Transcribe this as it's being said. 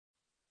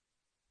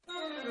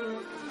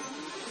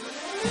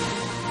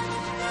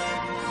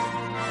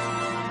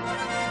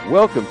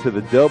Welcome to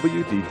the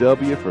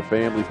WDW for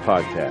Families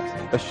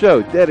podcast, a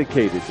show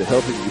dedicated to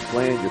helping you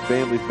plan your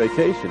family's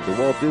vacation to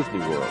Walt Disney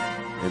World.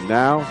 And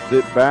now,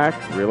 sit back,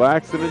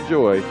 relax, and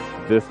enjoy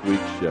this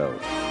week's show.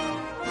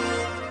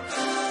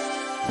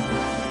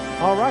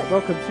 All right,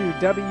 welcome to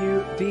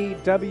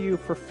WDW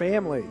for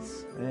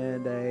Families,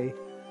 and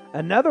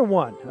another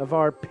one of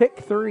our Pick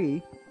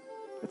 3.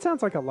 It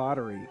sounds like a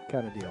lottery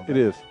kind of deal. It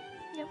is.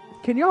 Yep.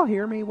 Can y'all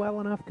hear me well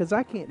enough? Because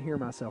I can't hear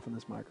myself in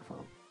this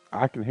microphone.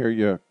 I can hear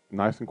you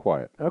nice and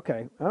quiet.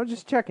 Okay, I was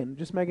just checking,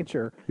 just making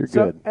sure. You're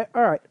good.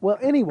 All right, well,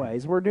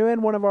 anyways, we're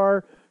doing one of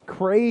our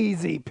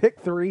crazy Pick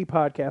 3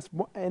 podcasts,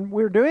 and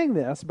we're doing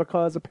this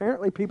because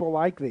apparently people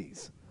like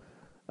these.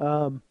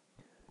 And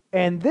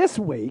this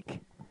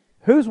week,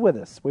 who's with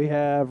us? We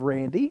have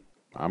Randy.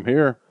 I'm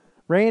here.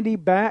 Randy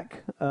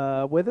back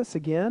with us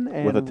again.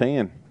 And With a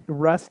tan.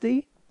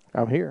 Rusty.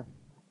 I'm here.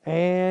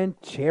 And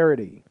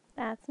Charity.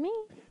 That's me.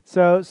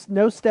 So,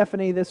 no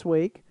Stephanie this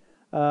week.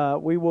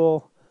 We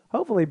will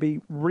hopefully be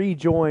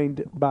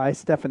rejoined by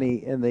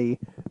Stephanie in the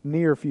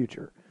near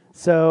future.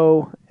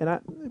 So,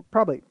 and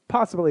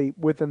possibly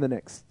within the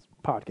next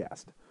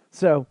podcast.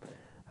 So,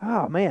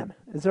 oh man,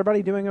 is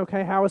everybody doing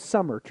okay? How is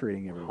summer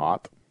treating everyone?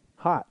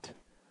 Hot.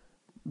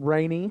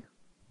 Rainy.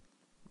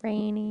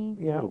 Rainy.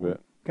 A little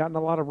bit. Gotten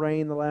a lot of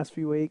rain the last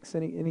few weeks.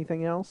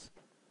 Anything else?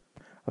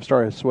 I've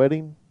started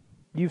sweating.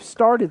 You've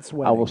started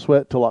sweating. I will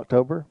sweat till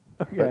October.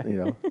 Okay.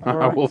 But,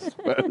 I will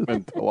sweat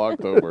until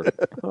October.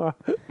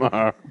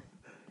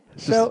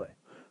 So,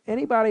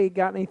 anybody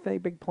got anything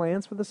big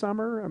plans for the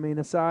summer? I mean,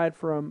 aside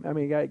from,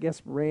 I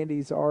guess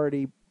Randy's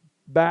already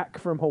back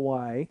from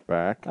Hawaii.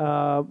 Back.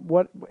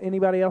 What?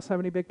 Anybody else have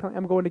any big plans?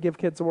 I'm going to Give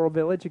Kids a World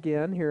Village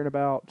again here in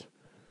about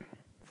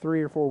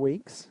 3 or 4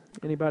 weeks.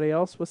 Anybody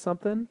else with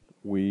something?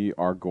 We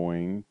are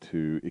going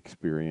to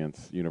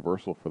experience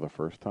Universal for the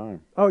first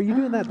time. Oh, are you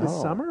doing that this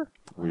summer?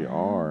 We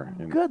are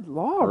in Good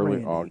Lord, early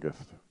Randy.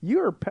 August.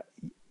 You're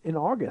in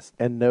August.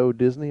 and no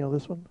Disney on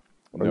this one?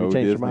 Or No you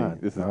changed Disney. your mind?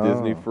 This is Oh.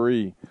 Disney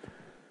free.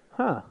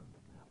 Huh.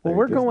 Well, Very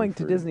we're going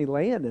to Disney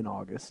Disneyland in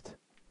August,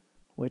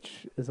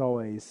 which is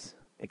always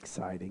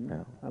exciting.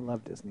 Yeah. I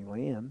love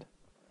Disneyland.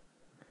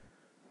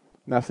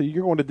 Now, see,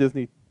 you're going to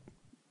Disney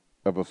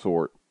of a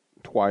sort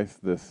twice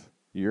this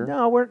year.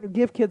 No, we're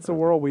Give Kids the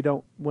World. We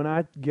don't. When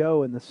I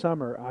go in the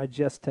summer, I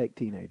just take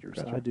teenagers.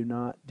 Gotcha. I do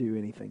not do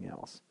anything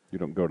else. You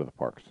don't go to the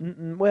parks.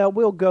 Well,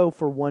 we'll go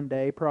for one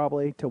day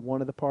probably to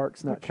one of the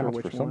parks. Not That sure counts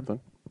which for one. something.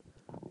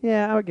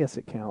 Yeah, I guess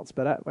it counts.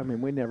 But I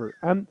mean, we never.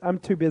 I'm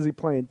too busy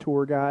playing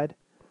tour guide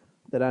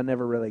that I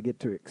never really get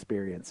to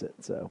experience it.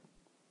 So,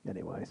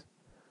 anyways,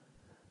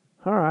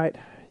 all right.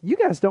 You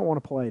guys don't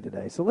want to play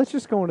today, so let's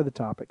just go into the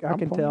topic. I I'm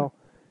can playing. tell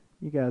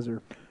you guys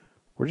are.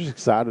 We're just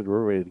excited.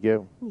 We're ready to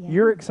go. Yeah.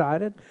 You're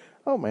excited.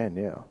 Oh, man,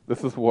 yeah.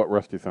 This is what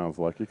Rusty sounds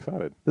like.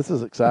 Excited. This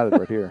is excited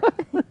right here.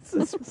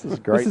 This is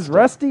great. This is stuff.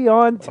 Rusty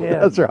on 10.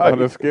 That's right. On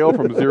a scale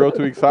from 0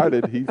 to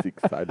excited, he's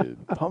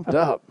excited. Pumped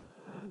up.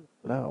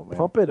 No, man.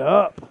 Pump it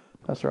up.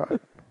 That's right.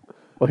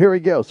 Well, here we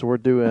go. So we're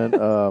doing,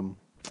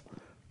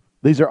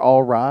 these are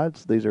all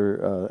rides. These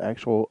are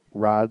actual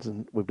rides,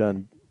 and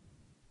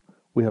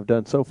we have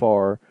done so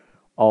far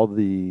all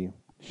the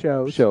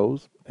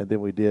Shows. and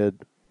then we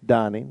did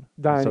dining.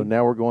 Dining. So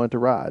now we're going to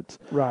rides.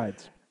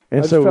 Rides. And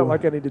I just so felt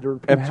like I needed to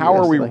repeat. And how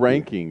Yes, are we thank you.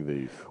 ranking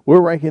these?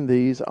 we're ranking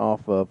these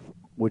off of,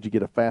 would you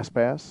get a fast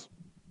pass?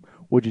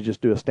 Would you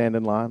just do a stand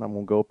in line? I'm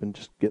going to go up and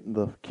just get in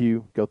the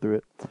queue, go through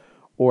it.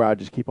 Or I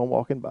just keep on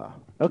walking by.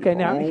 Okay,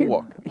 now Oh,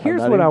 look.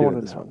 here's I'm not what I even want doing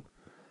to this know. one.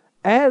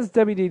 As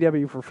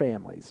WDW for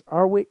Families,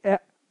 are we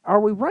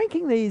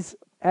ranking these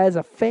as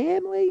a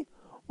family,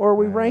 or are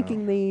we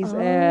ranking these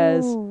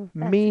as Oh,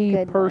 that's a me good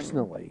one.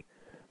 personally?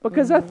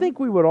 Because I think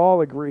we would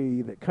all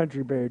agree that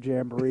Country Bear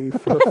Jamboree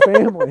for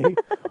family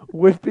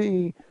would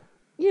be,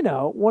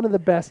 one of the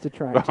best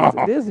attractions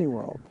at Disney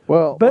World.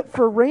 Well, But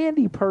for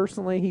Randy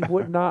personally, he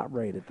would not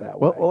rate it that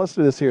way. well, let's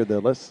do this here,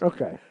 though.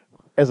 Okay.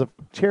 As a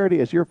charity,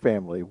 as your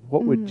family,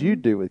 what would you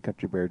do with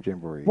Country Bear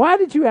Jamboree? Why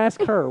did you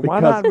ask her?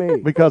 Why not me?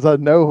 Because I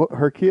know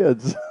her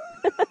kids.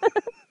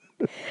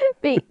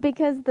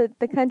 Because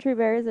the country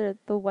bears are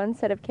the one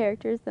set of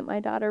characters that my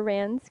daughter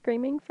ran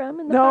screaming from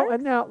in the No, parks.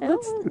 and now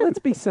let's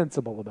be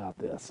sensible about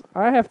this.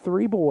 I have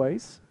 3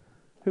 boys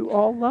who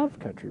all love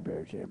Country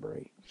Bear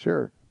Jamboree.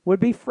 Sure. Would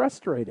be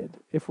frustrated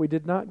if we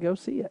did not go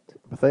see it.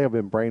 But they have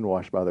been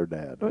brainwashed by their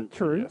dad. But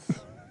true.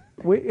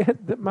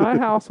 My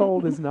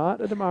household is not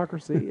a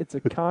democracy. It's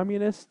a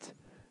communist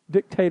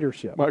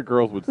dictatorship. My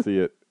girls would see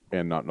it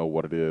and not know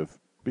what it is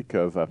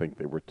because I think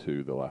they were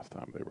 2 the last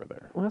time they were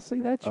there. Well, see,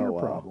 that's your wow.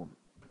 problem.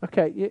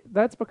 Okay,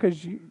 that's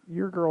because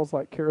your girls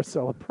like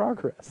Carousel of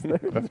Progress.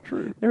 That's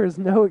true. There is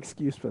no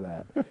excuse for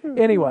that.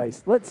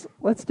 Anyways, let's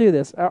do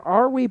this.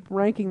 Are we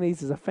ranking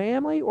these as a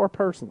family or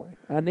personally?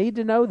 I need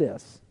to know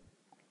this.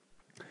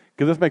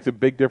 Because this makes a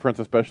big difference,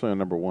 especially on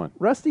number 1.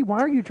 Rusty, why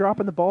are you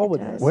dropping the ball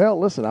with does. this? Well,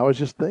 listen, I was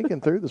just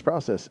thinking through this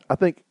process. I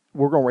think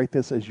we're going to rate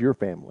this as your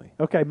family.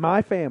 Okay,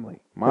 my family.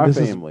 My And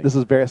family. This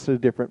is vastly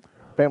different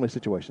family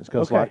situations.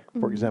 Because, Okay. like,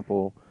 for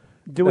example,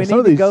 Do we some need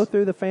of to these- go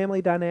through the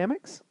family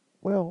dynamics?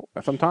 Well,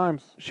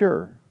 Sometimes.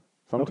 sure.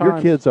 Sometimes.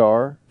 Your kids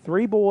are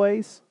 3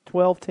 boys,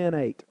 12, 10,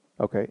 8.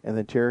 okay, and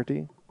then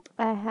Charity.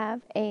 I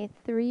have a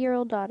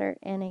 3-year-old daughter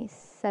and a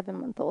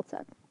 7-month-old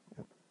son.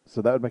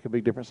 So that would make a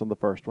big difference on the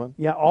first one.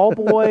 Yeah, all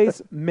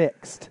boys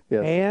mixed.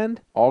 Yes. And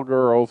All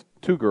girls,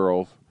 2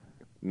 girls,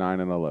 9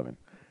 and 11.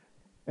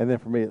 And then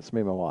for me, it's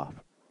me and my wife.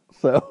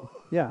 So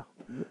yeah,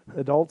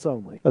 adults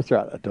only. that's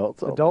right,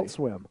 adults only. Adult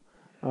Swim.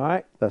 All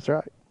right. That's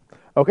right.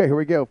 Okay, here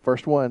we go.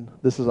 First one.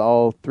 This is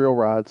all thrill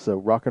rides. So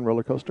Rock and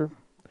Roller Coaster,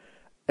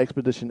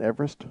 Expedition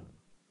Everest,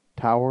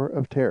 Tower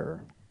of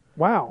Terror.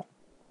 Wow.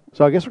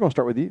 So I guess we're going to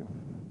start with you.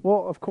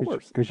 Well, of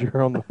course. Because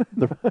you're on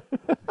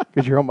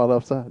because you're on my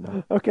left side.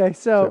 No. Okay,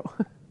 so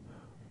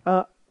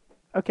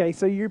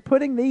so you're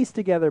putting these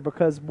together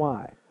because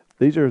why?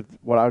 These are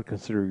what I would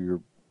consider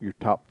your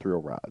top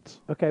thrill rides.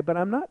 Okay, but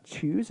I'm not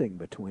choosing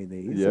between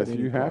these. Yes, at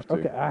any you have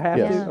point. to. Okay, I have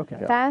Yes. to. Okay.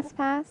 Yeah. Fast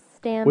Pass,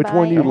 Standby. Which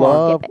one you and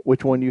love? Skip It.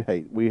 Which one you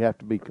hate? We have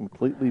to be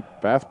completely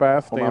Fast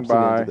Pass, on Stand opposite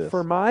ends By. of this.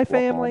 For my walk on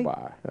family,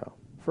 by.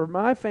 for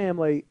my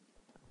family,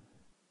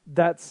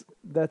 that's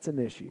an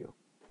issue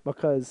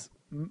because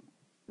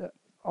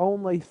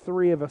only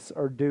 3 of us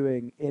are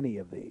doing any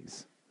of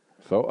these.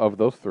 So, of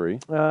those 3,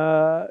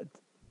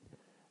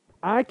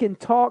 I can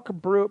talk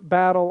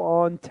battle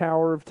on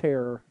Tower of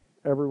Terror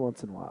every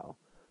once in a while.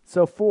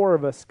 So 4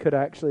 of us could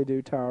actually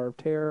do Tower of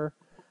Terror.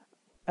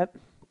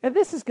 And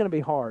this is going to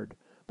be hard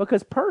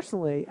because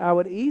personally, I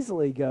would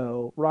easily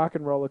go Rock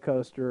and Roller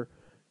Coaster,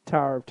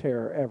 Tower of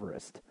Terror,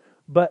 Everest.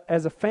 But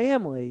as a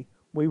family,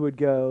 we would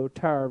go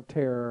Tower of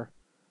Terror,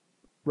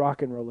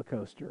 Rock and Roller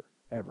Coaster,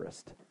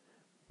 Everest.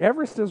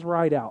 Everest is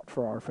right out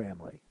for our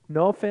family.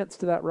 No offense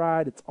to that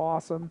ride. It's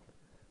awesome.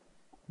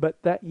 But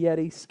that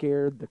Yeti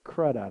scared the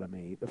crud out of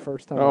me the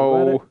first time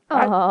I read it.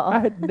 I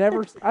had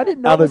never, I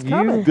didn't know Out it was of you?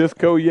 coming.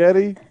 Disco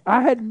Yeti.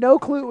 I had no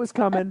clue it was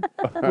coming.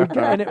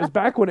 And it was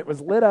back when it was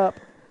lit up.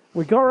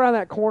 We go around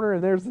that corner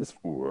and there's this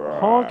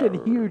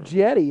honking huge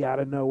Yeti out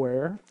of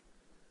nowhere.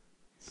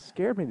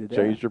 Scared me to death.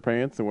 Changed your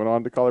pants and went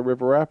on to Colorado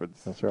River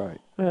Rapids. That's right.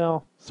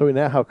 Well, So we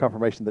now have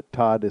confirmation that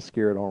Todd is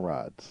scared on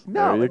rides.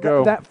 no, There you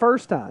go. that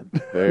first time.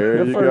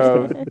 There you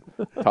first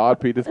go.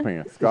 Todd peed his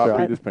pants. Scott That's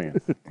right. peed his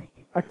pants.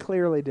 I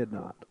clearly did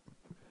not.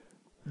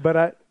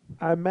 But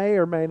I may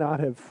or may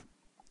not have.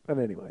 But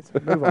anyways,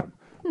 move on.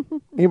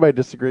 Anybody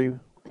disagree?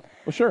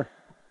 Well, sure.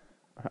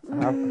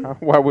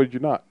 Why would you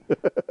not?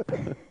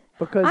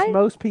 Because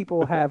most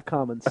people have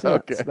common sense.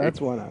 Okay.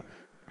 That's one.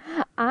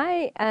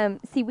 I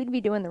see we'd be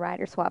doing the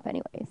rider swap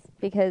anyways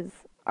because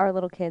our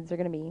little kids are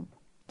going to be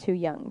too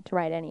young to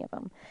ride any of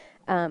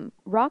them.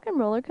 Rock and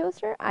Roller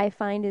Coaster I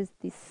find is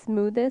the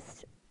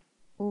smoothest,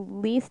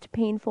 least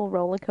painful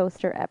roller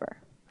coaster ever.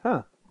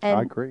 Huh. And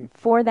I agree.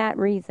 For that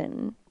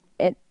reason,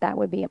 that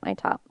would be at my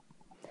top.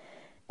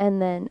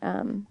 And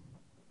then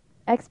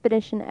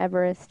Expedition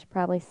Everest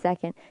probably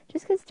second,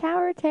 just because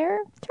Tower of Terror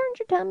turns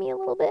your tummy a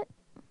little bit.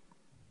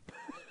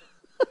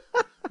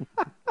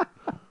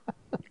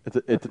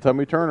 It's a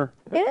tummy turner.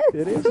 It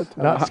It is. is a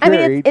ton. Not I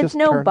scary. mean, it's just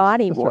no turns-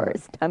 Body that's right.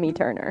 Wars tummy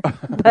turner,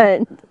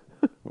 but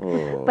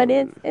Oh. but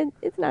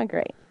it's not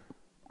great.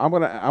 I'm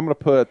gonna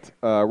put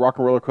Rock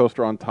and Roller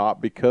Coaster on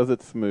top because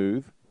it's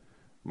smooth.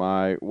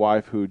 My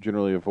wife, who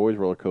generally avoids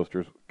roller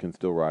coasters, can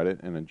still ride it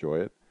and enjoy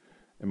it.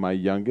 And my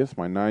youngest,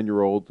 my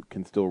 9-year-old,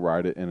 can still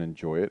ride it and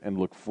enjoy it and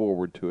look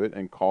forward to it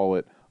and call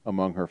it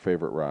among her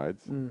favorite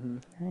rides.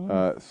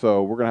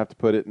 So we're gonna have to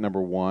put it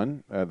number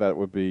 1. That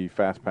would be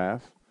Fast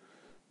Pass.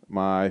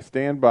 My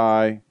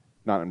standby,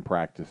 not in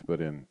practice but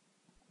in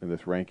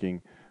this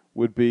ranking,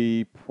 would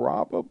be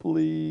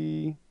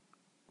probably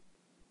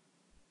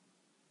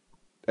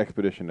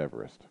Expedition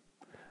Everest.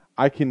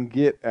 I can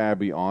get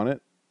Abby on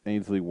it.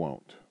 Ainsley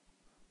won't.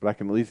 But I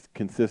can at least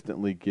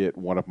consistently get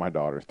one of my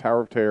daughters.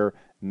 Tower of Terror,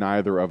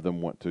 neither of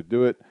them want to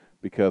do it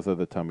because of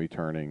the tummy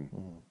turning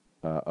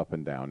up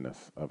and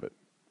downness of it.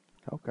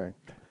 Okay.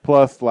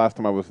 Plus, last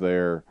time I was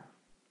there,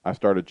 I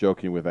started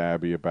joking with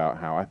Abby about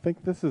how I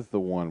think this is the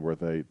one where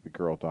the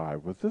girl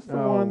died. Was this the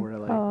one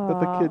really? that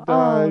the kid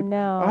Oh, died?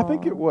 no. I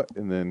think it was.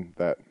 And then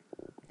it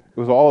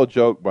was all a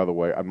joke, by the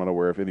way. I'm not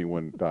aware of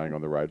anyone dying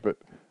on the ride, but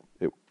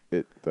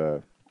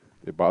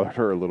it bothered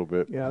her a little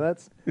bit. Yeah,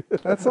 that's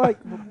like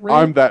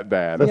I'm that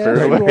dad. Yes,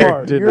 apparently. you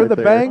are. Did You're right the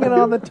there. banging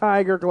on the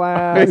tiger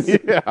glass,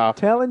 Yeah.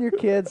 telling your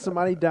kids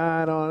somebody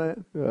died on it.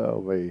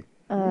 Oh, me.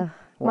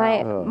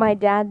 My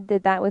dad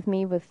did that with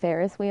me with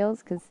Ferris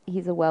wheels because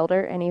he's a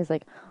welder, and he was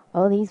like,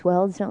 "Oh, these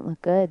welds don't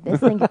look good.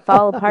 This thing could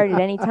fall apart at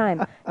any time."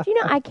 Do you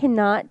know I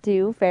cannot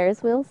do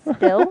Ferris wheels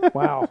still?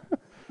 Wow.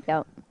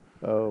 Yep.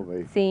 Oh,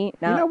 me. See,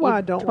 now know why you've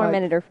I don't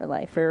tormented like her for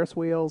life. Ferris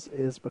wheels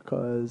is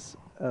because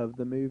of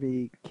the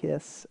movie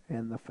Kiss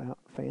and the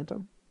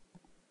Phantom.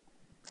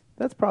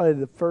 That's probably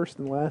the first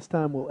and last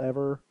time we'll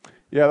ever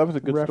Yeah, that was a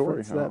good story.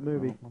 reference that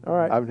movie. All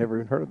right, I've never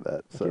even heard of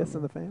that. So. Kiss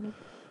and the Phantom.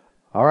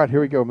 All right,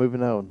 here we go.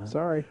 Moving on.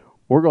 Sorry.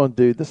 We're going to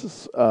do this.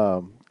 Is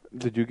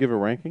Did you give a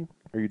ranking,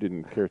 or you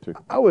didn't care to?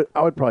 I would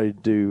probably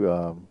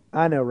do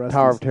I know Rusty's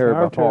Tower of Terror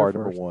by far first.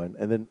 number 1,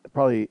 and then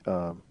probably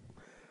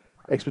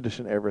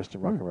Expedition Everest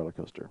and Rock and Roller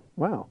Coaster.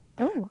 Wow.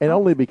 Oh, And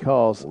only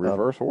because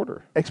Reverse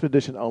order.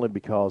 Expedition only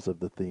because of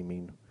the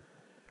theming.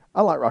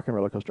 I like Rock and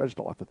Roller Coaster. I just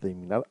don't like the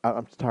theming.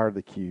 I'm tired of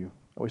the queue.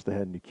 I wish they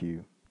had a new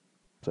queue.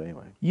 So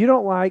anyway, You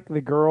don't like the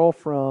girl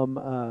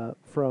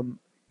from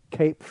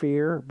Cape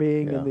Fear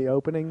being Yeah. in the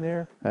opening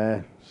there?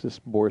 it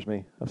just bores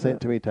me. I've seen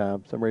it too many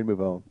times. I'm ready to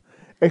move on.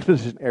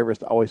 Expedition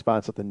Everest, I always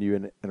find something new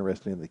and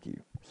interesting in the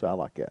queue. So I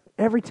like that.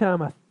 Every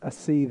time I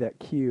see that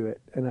queue,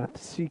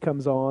 she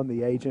comes on,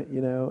 the agent,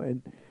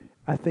 and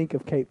I think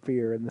of Cape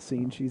Fear and the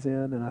scene she's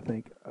in, and I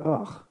think,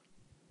 ugh.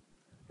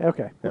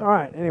 Okay. Yeah. All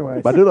right.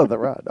 Anyways. But I do love that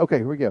ride. Okay,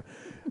 here we go.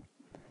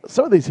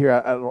 Some of these here,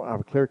 I don't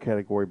have a clear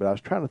category, but I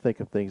was trying to think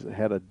of things that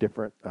had a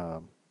different.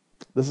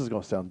 This is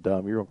going to sound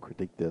dumb. You're going to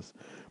critique this,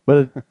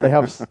 but they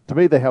have to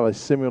me they have a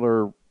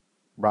similar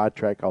ride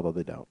track, although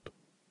they don't.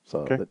 So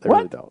Okay. they What?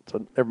 really don't.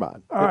 So never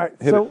mind. All right.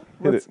 Hit so it.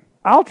 Hit let's- it.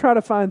 I'll try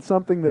to find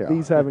something that Yeah.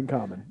 these have in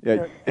common.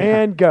 Yeah.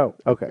 And go.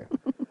 Okay.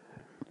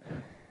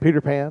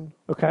 Peter Pan,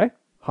 Okay.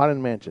 Haunted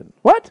Mansion.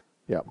 What?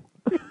 Yep.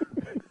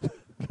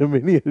 The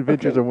Mini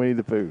Adventures of Winnie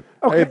the Pooh.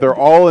 Hey, they're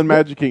all in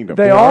Magic Kingdom.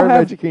 They They all are in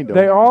have. Magic Kingdom.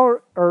 They all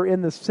are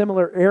in the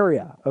similar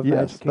area of Yes,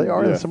 Magic they Kingdom. are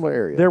in a Yes. similar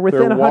area. They're within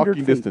They're 100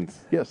 walking feet.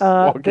 distance. yes.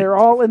 They're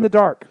all in the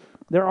dark.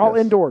 They're all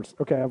Yes. indoors.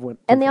 Okay, I've went.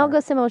 and too they all far. go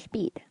similar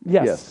speed.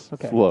 Yes. Yes.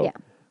 Okay. Slow. Yeah.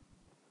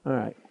 All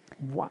right.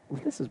 Why,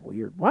 this is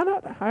weird. Why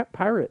not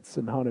pirates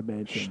and Haunted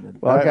Mansion?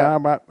 And, Well,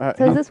 okay.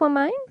 So is this one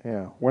mine?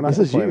 Yeah. We're not This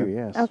is you. complaining.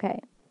 Yes. Okay.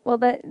 Well,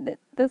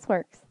 this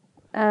works.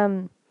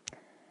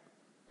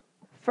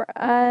 For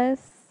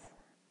us,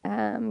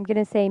 I'm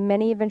gonna say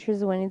Many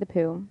Adventures of Winnie the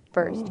Pooh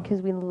first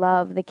because we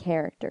love the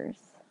characters,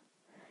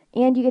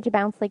 and you get to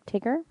bounce like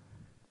Tigger.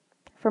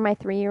 For my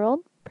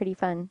 3-year-old, pretty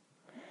fun.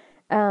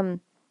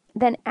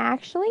 Then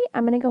actually,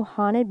 I'm gonna go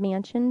Haunted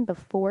Mansion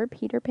before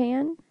Peter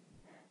Pan.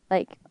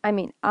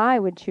 I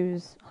would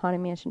choose Haunted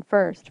Mansion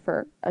first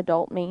for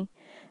adult me,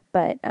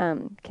 but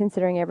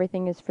considering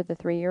everything is for the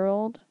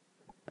 3-year-old,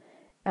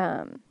 we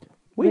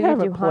we would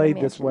haven't do Haunted played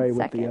this Mansion way with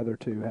second. the other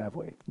two, have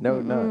we? No,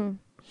 no.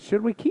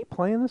 Should we keep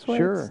playing this way?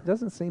 Sure. It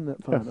doesn't seem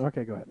that fun.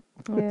 Okay, go ahead.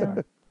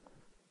 Yeah.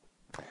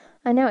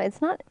 I know it's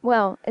not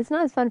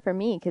as fun for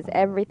me because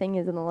everything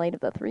is in the light of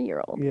the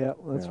 3-year-old. Yeah,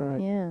 that's Yeah.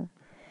 right.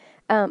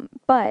 Yeah.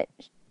 But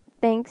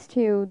thanks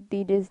to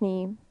the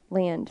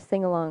Disneyland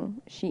sing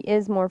along, she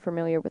is more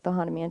familiar with the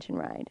Haunted Mansion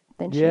ride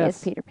than she Yes.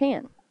 is Peter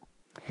Pan.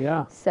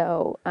 Yeah.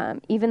 So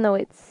even though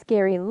it's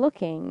scary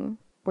looking,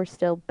 we're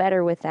still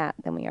better with that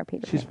than we are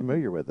Peter She's Pan.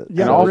 familiar with it.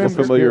 Yeah, And So also Grim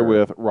familiar Scare.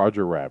 with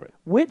Roger Rabbit.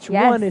 Which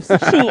Yes, one is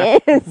she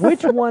is.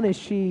 Which one is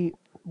she?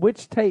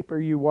 Which tape are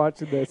you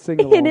watching the sing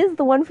along? It is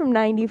the one from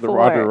 '94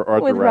 Roger with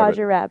Rabbit.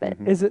 Roger Rabbit.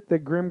 Is it the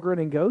Grim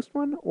Grinning Ghost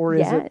one, or is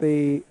Yes.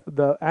 it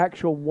the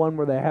actual one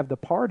where they have the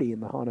party in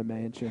the Haunted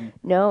Mansion,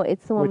 No,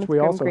 it's the one which with we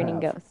Grim also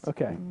Grinning have? Ghost.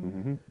 Okay.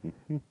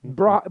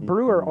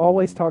 Brewer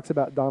always talks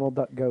about Donald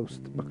Duck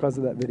Ghost because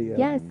of that video.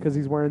 Yes. Because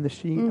he's wearing the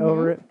sheet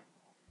over it.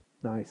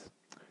 Nice.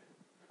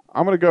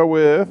 I'm going to go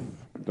with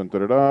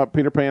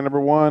Peter Pan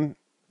 #1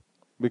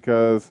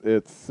 because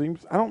it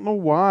seems, I don't know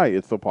why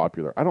it's so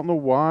popular. I don't know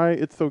why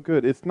it's so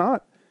good. It's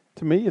not,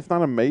 to me, it's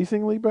not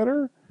amazingly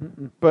better,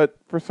 but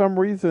for some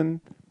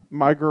reason,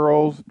 my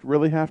girls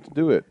really have to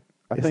do it.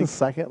 I It's think the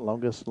second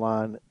longest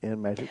line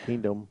in Magic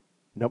Kingdom.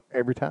 Nope,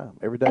 every time,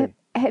 every day.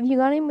 Have you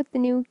gone in with the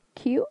new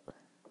queue?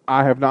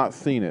 I have not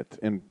seen it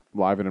in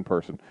live and in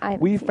person. I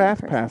haven't We seen it in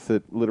fast person. pass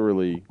it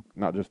literally,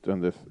 not just on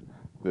this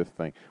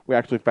thing. We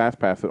actually fast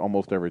pass it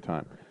almost every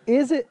time.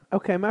 Is it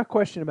okay? My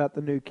question about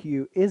the new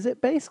queue is: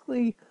 it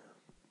basically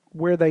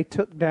where they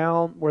took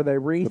down, where they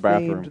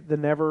bathroom. rethemed the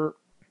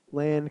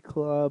Neverland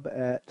Club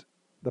at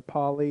the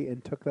Poly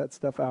and took that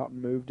stuff out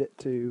and moved it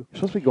to? You're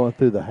supposed to be going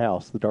through the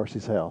house, the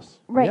Darcy's house.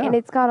 Right, Yeah. and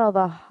it's got all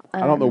the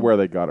I don't know where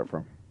they got it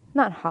from.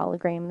 not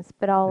holograms,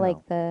 but all No.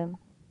 like the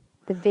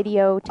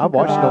video. I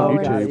watched it on Oh,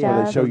 Tinkerbell yeah, and YouTube yeah,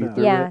 where they stuff. show you no.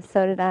 through Yeah, it.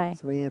 so did I.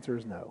 So the answer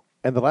is no.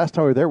 And the last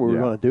time we were there, we were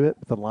Yeah. going to do it,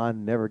 but the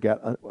line never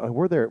got.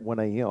 We're there at 1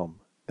 a.m.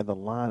 and the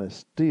line is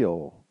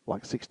still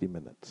like 60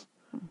 minutes.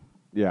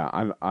 Yeah,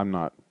 I'm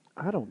not.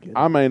 I don't get it.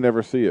 I may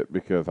never see it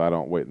because I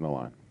don't wait in the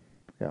line.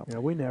 Yeah,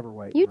 we never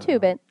wait.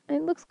 YouTube it.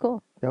 It looks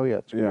cool. Oh yeah,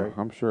 it's Yeah, great.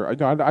 I'm sure. I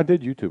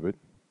did YouTube it.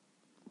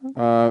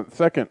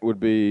 Second would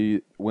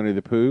be Winnie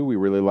the Pooh. We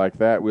really like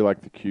that. We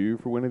like the queue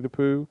for Winnie the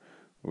Pooh.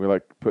 We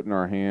like putting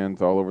our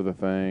hands all over the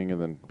thing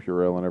and then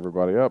Purelling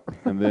everybody up.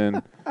 And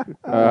then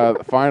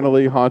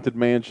finally, Haunted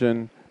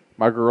Mansion.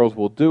 My girls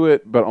will do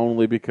it, but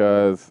only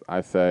because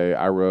I say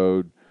I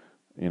rode,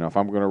 if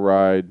I'm going to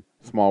ride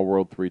Small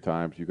World 3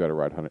 times, you got to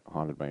ride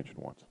Haunted Mansion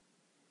once.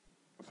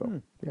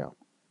 So, Yeah.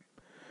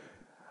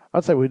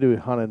 I'd say we do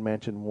Haunted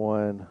Mansion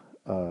 1.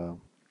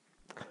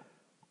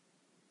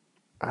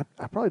 I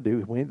probably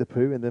do Winnie the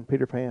Pooh and then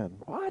Peter Pan.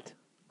 What?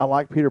 I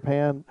like Peter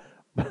Pan,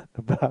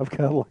 but I've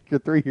got like your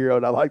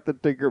 3-year-old. I like the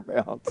Tigger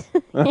bounce.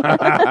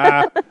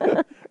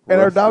 And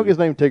our dog is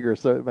named Tigger,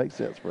 so it makes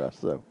sense for us.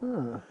 So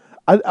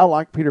I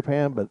like Peter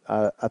Pan, but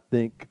I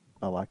think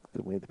I like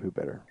the Winnie the Pooh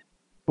better.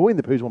 But Winnie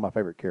the Pooh is one of my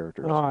favorite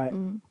characters. All right.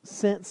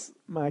 Since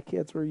my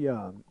kids were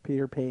young,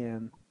 Peter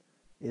Pan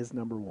is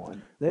number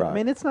one. I Right.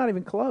 mean, it's not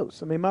even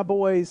close. I mean, my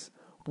boys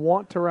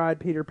want to ride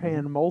Peter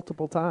Pan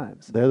multiple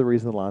times They're the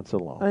reason the line's so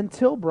long.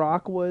 until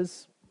Brock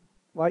was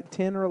like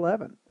 10 or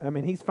 11. I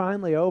mean, he's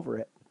finally over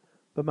it,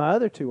 but my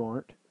other two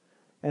aren't,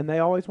 and they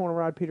always want to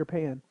ride Peter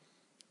Pan.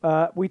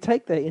 We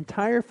take the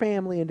entire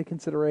family into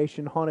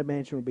consideration. Haunted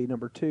Mansion would be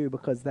number 2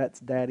 because that's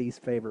Daddy's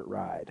favorite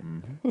ride.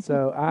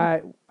 So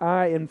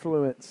I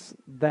influence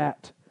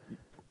that.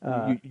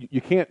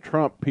 You can't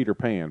trump Peter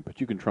Pan, but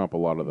you can trump a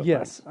lot of the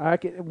Yes, things. I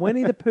can.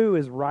 Winnie the Pooh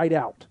is right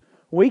out.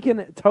 We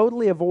can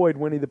totally avoid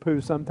Winnie the Pooh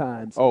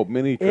sometimes. Oh,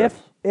 mini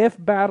trips.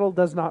 If Battle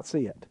does not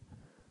see it.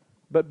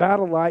 But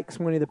Battle likes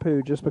Winnie the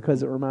Pooh just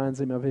because it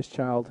reminds him of his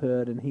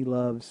childhood, and he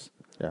loves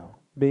Yeah.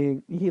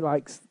 he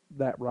likes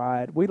that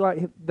ride.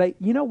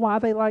 You know why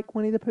they like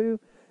Winnie the Pooh?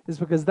 Is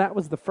because that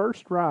was the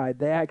first ride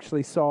they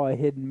actually saw a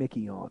hidden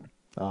Mickey on.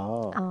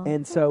 Oh. Oh.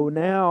 And so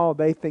now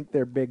they think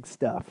they're big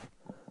stuff.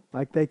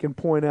 Like they can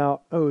point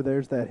out, oh,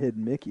 there's that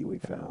hidden Mickey we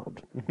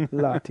found.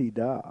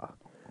 La-ti-da.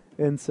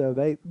 And so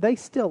they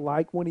still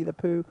like Winnie the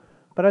Pooh.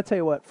 But I tell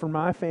you what, for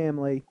my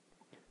family,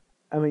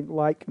 I mean,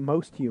 like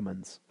most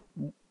humans,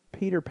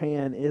 Peter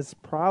Pan is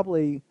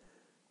probably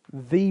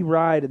the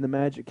ride in the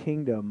Magic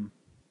Kingdom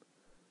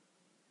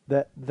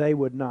that they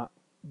would not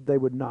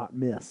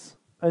miss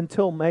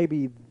until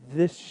maybe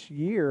this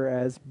year,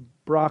 as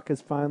Brock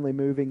is finally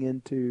moving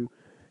into,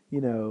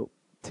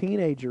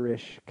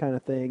 teenager-ish kind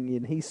of thing,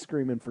 and he's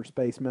screaming for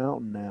Space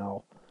Mountain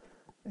now,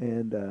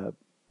 and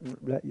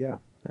Yeah.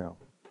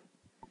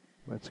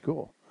 That's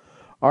cool.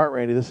 All right,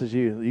 Randy, this is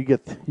you. You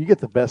get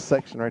the best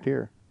section right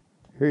here.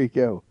 Here you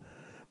go.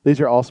 These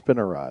are all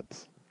spinner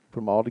rods. Put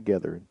them all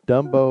together.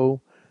 Dumbo,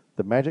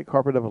 the Magic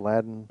Carpet of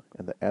Aladdin,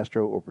 and the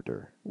Astro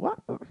Orbiter. what?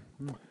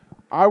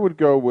 I would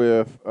go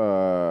with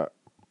Astro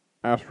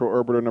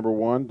Orbiter number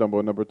 1,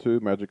 Dumbo number 2,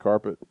 Magic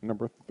Carpet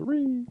number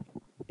 3.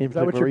 Is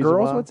that what your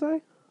girls would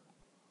say?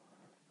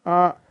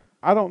 I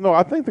don't know.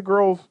 I think the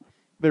girls,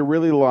 they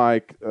really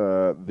like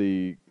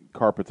the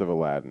carpets of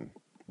Aladdin.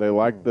 They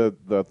like the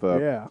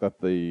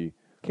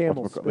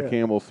Camel the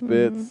camel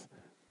spits.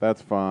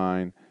 That's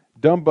fine.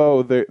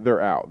 Dumbo,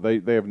 they're out. They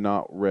have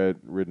not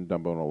ridden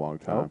Dumbo in a long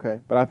time. Okay.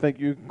 But I think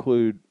you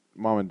include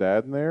Mom and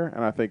Dad in there,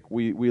 and I think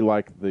we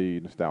like the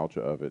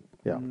nostalgia of it.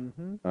 Yeah.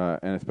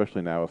 And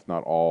especially now it's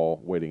not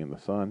all waiting in the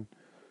sun.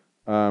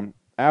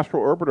 Astro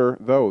Orbiter,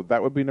 though,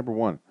 that would be number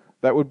 1.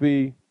 That would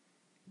be,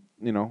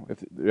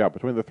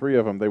 between the 3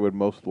 of them, they would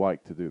most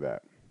like to do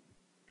that.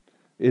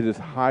 It is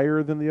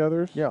higher than the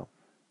others. Yeah.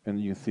 And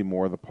you can see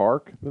more of the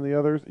park than the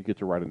others. You get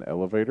to ride an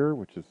elevator,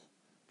 which is,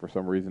 for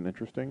some reason,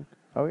 interesting.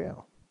 Oh, yeah.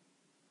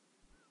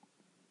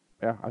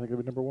 Yeah, I think it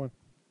would be number 1.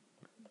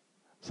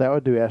 So I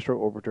would do Astro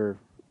Orbiter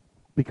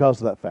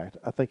because of that fact.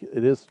 I think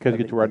it is. Because you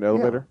get to ride an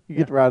elevator? You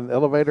get to ride an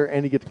elevator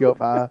and you get to go up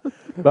high.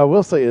 But I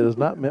will say it is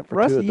not meant for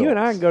Rusty, two adults. you and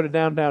I can go to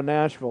downtown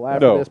Nashville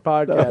after No. this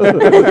podcast.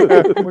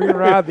 We're going to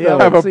ride the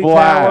Have a LMC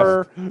blast.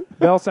 Tower,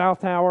 Bell South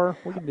Tower.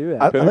 We can do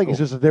that. I think Pinnacle. it's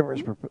just a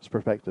different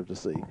perspective to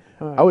see.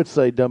 All right. I would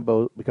say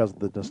Dumbo because of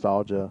the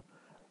nostalgia.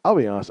 I'll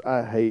be honest,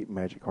 I hate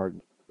Magic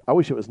Carpet. I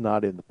wish it was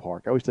not in the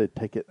park. I wish they'd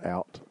take it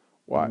out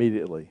Why?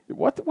 immediately.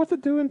 What's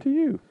it doing to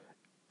you?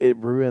 It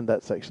ruined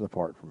that section of the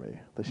park for me.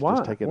 They should Why?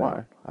 just take it Why?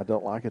 out. I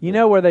don't like it. You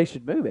there. know where they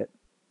should move it?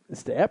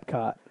 It's to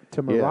Epcot,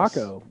 to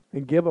Morocco,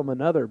 and give them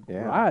another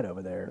Yeah. ride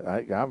over there.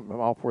 I'm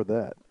all for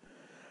that.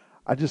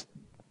 I just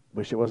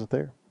wish it wasn't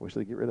there. Wish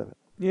they'd get rid of it.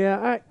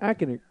 Yeah, I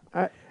can.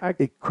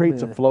 It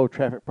creates Yeah. a flow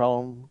traffic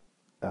problem.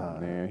 Nah,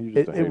 he's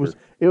just a It was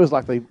hater.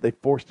 like they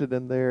forced it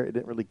in there. It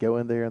didn't really go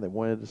in there, and they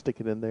wanted to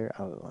stick it in there. I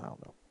don't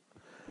know.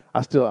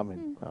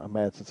 I'm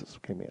mad since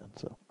it came in.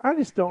 So I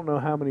just don't know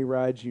how many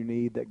rides you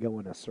need that go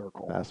in a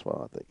circle. that's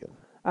what I'm thinking.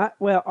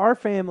 Well, our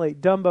family,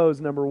 Dumbo's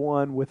number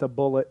 1 with a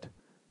bullet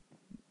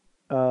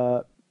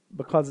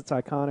because it's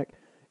iconic.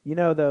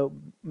 Though,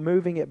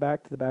 moving it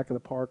back to the back of the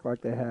park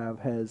like they have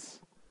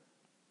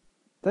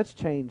that's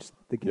changed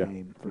the Yeah.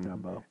 game for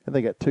Dumbo. And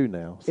they got 2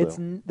 now. So.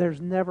 There's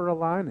never a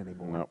line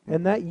anymore. Nope.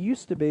 And that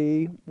used to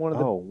be one of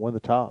the one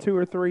of the top. 2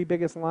 or 3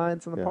 biggest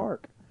lines in the Yeah.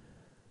 park.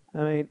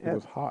 I mean, It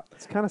was hot.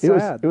 it's kind of It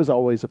was sad. it was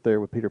always up there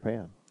with Peter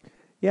Pan.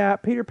 Yeah,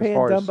 Peter Pan,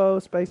 far as-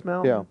 Dumbo, Space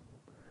Mountain.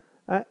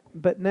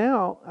 But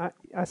now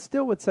I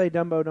still would say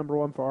Dumbo number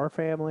 1 for our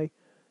family.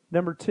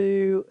 Number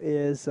 2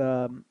 is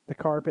the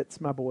carpets.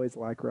 My boys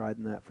like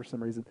riding that for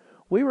some reason.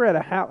 We were at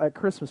a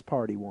Christmas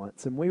party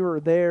once, and we were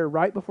there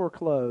right before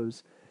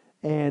close,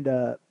 and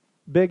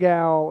Big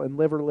Al and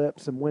Liver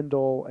Lips and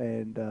Wendell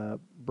and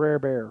Brer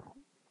Bear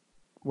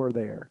were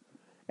there.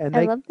 And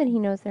I love that he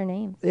knows their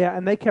names. yeah,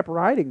 and they kept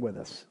riding with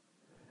us.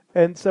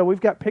 And so we've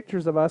got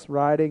pictures of us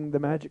riding the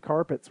magic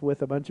carpets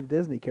with a bunch of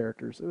Disney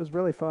characters. It was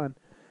really fun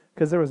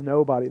because there was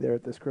nobody there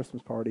at this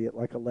Christmas party at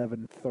like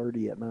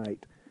 11:30 at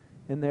night.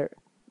 And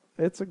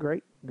it's a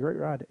great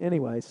ride.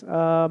 Anyways,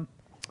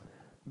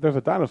 There's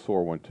a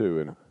dinosaur one, too,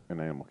 in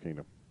Animal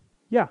Kingdom.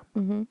 yeah.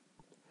 Mm-hmm.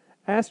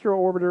 Astro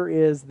Orbiter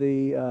is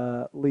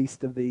the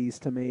least of these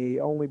to me,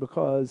 only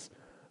because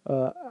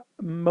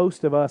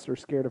most of us are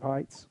scared of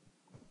heights.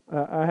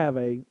 I have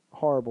a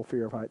horrible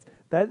fear of heights.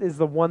 That is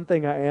the one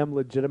thing I am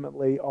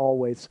legitimately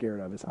always scared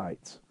of is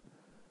heights.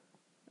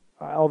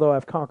 Although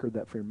I've conquered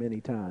that fear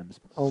many times.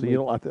 So you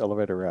don't like the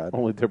elevator ride?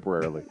 Only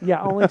temporarily.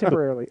 Yeah, only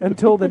temporarily.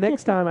 Until the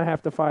next time I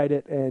have to fight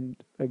it and,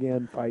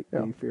 again, fight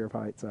the fear of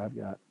heights I've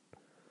got.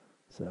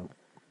 So.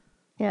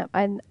 Yeah,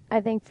 I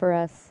think for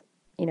us,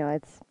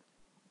 it's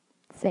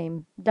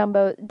same.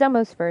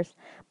 Dumbo's first.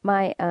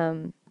 My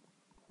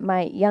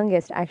my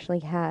youngest actually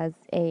has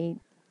a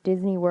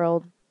Disney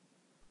World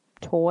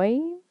toy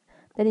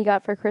that he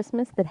got for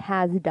Christmas that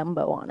has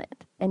Dumbo on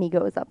it, and he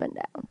goes up and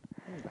down.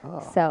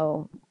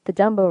 So the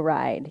Dumbo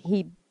ride,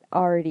 he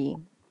already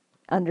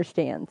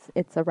understands.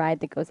 It's a ride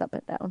that goes up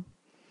and down.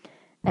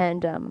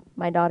 And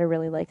my daughter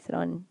really likes it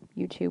on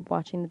YouTube,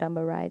 watching the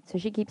Dumbo ride. So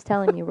she keeps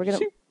telling me we're gonna.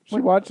 She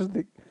watches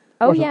the.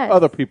 Oh Watches yes.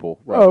 Other people.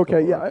 Ride Oh,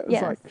 okay, the yeah. ride. It's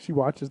Yes. like she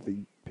watches the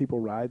people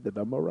ride the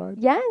Dumbo ride.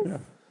 Yes. Yeah.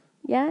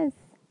 Yes.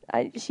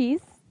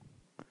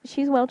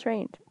 She's well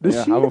trained. Does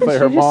Yeah, she, I will does say she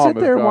her just mom sit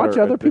has there and got watch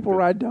her other people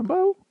addicted. ride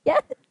Dumbo?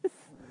 Yes.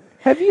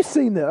 Have you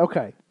seen that?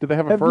 Okay. Do they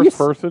have a Have you first s-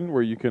 person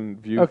where you can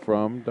view Okay.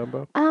 from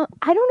Dumbo? I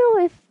don't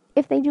know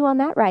if they do on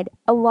that ride.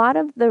 A lot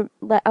of the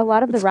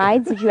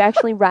rides that you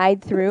actually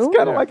ride through. It's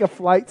kind of Yeah. like a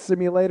flight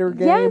simulator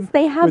game. Yes,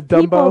 they have with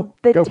Dumbo. people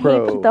that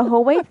GoPro. tape the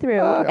whole way through,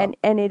 and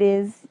it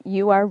is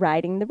you are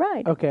riding the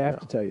ride. Okay, I have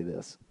to tell you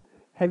this.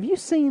 Have you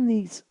seen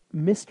these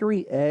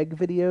mystery egg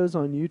videos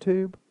on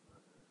YouTube?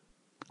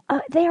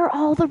 They are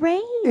all the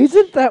rage.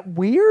 Isn't that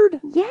weird?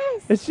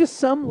 Yes. It's just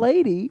some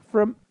lady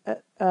from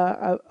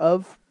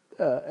of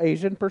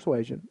Asian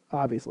persuasion,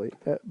 obviously,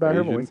 by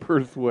her Asian voice.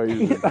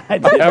 persuasion. I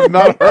I have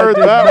not heard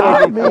that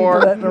not one mean before.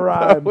 for that to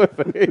rhyme.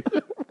 With Asian.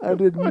 I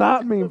did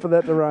not mean for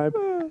that to rhyme.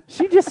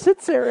 She just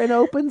sits there and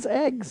opens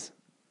eggs.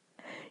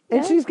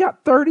 And Yeah. she's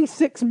got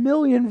 36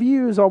 million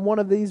views on one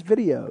of these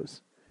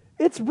videos.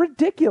 It's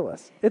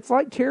ridiculous. It's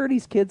like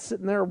Charity's kids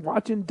sitting there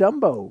watching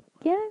Dumbo.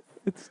 Yes.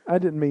 I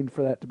didn't mean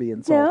for that to be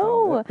insulting.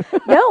 No.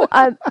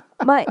 but-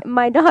 No.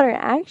 My daughter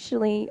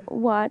actually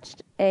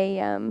watched a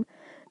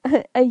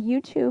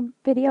YouTube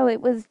video.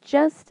 It was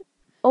just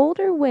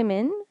older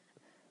women.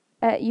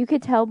 You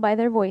could tell by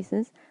their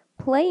voices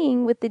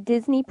playing with the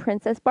Disney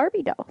Princess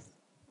Barbie dolls.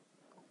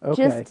 Okay,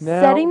 Just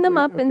now setting them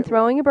up okay. and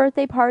throwing a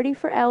birthday party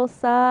for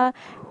Elsa.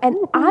 And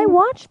I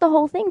watched the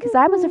whole thing because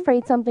I was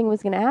afraid something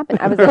was going to happen.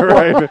 I was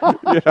like,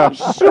 Right. Yeah.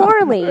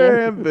 surely.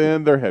 And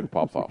then their head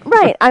pops off.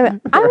 Right. I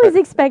was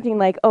expecting,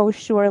 like, oh,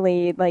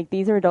 surely, like,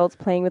 these are adults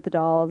playing with the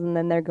dolls, and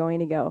then they're going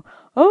to go,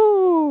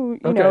 oh,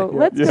 Okay, know, yeah.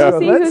 let's Yeah. go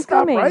see Let's who's stop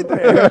coming. right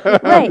there.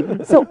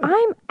 Right. So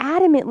I'm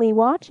adamantly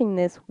watching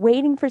this,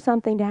 waiting for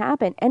something to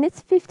happen, and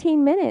it's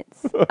 15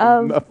 minutes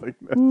of Nothing.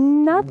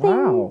 nothing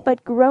Wow.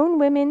 but grown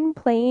women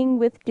playing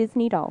with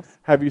Disney dolls.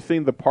 Have you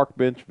seen the park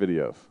bench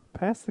videos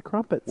Pass the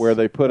crumpets. where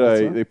they put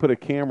That's a right. they put a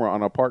camera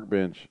on a park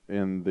bench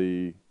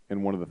in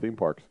one of the theme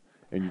parks,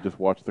 and you just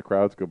watch the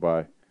crowds go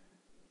by,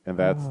 and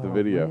that's the Oh,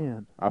 video.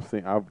 man.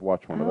 I've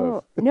watched one of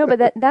those. Oh, no, but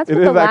that's It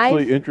what is the live...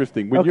 actually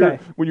interesting when Okay.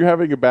 you're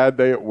having a bad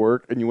day at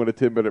work and you want a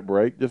 10-minute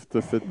break just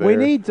to sit there. We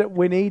need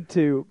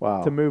to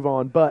Wow. to move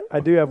on, but I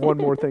do have one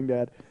more thing to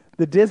add.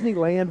 The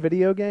Disneyland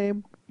video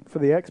game for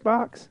the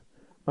Xbox,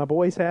 my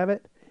boys have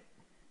it.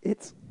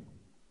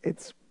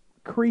 It's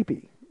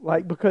creepy,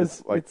 like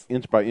because like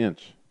inch by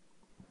inch.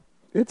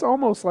 it's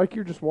almost like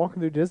you're just walking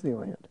through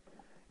Disneyland,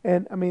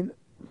 and I mean,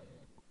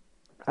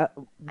 I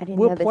didn't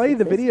we'll know this play the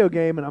existed. video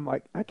game, and I'm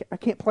like, I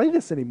can't play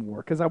this anymore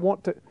because I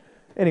want to.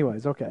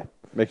 Anyways, okay.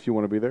 Makes you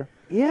want to be there.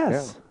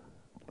 Yes,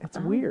 it's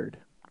weird.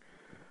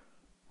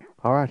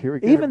 All right, here we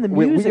go. Even the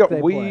music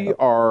they we play.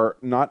 are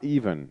not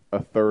even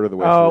a third of the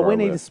way Oh, through we our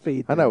need to list.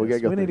 speed. I know, through we gotta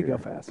this. go We need to through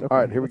go here. fast. Okay, All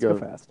right, here we let's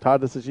go. fast.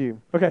 Todd, this is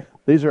you. Okay.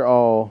 These are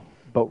all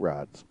boat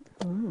rides.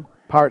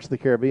 Pirates of the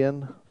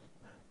Caribbean,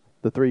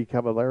 the Three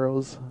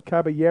Caballeros.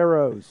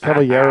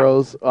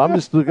 Caballeros. I'm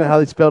just looking at how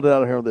they spelled it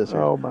out here on this.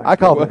 Here. Oh, my I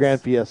call it the goodness.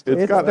 Grand Fiesta.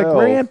 It's It's got the L's.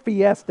 Grand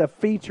Fiesta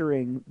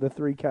featuring the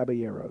Three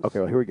Caballeros. Okay,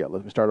 well, here we go.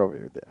 Let me start over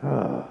here.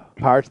 Then.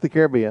 Pirates of the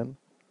Caribbean,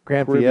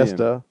 Grand Caribbean.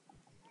 Fiesta.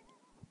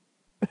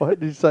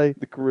 What did you say?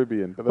 The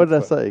Caribbean. What did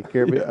I say?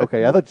 Caribbean.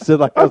 Okay, I thought you said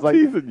like I I'm was like.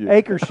 teasing you.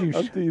 Akershus.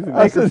 I'm teasing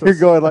I you. was here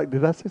going like,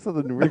 did I say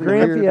something really The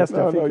Grand weird? Fiesta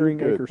No, no, featuring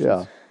you're good. Akershus.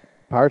 Yeah,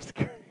 Pirates of the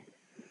Caribbean.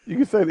 You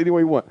can say it any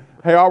way you want.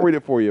 Hey, I'll read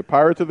it for you.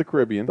 Pirates of the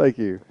Caribbean, Thank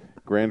you.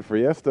 Grand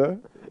Fiesta,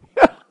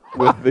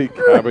 with the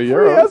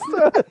Caballeros.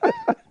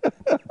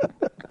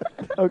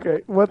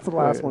 Okay, what's the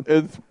last one?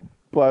 It's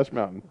Splash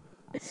Mountain.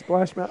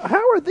 Splash Mountain.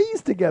 How are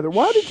these together?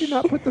 Why did you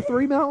not put the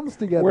three mountains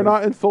together? We're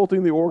not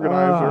insulting the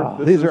organizer. Ah.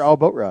 This These is- are all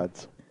boat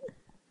rides.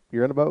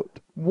 You're in a boat.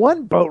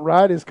 One boat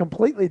ride is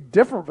completely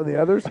different from the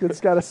others because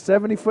it's got a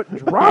 70-foot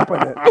drop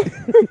in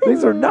it.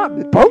 These are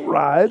not boat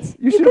rides.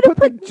 You should have put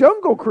the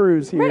Jungle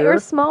Cruise here. Right, or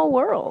Small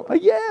World.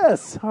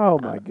 Yes. Oh,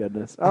 my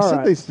goodness. I All sent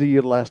right. these to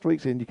you last week,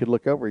 saying you could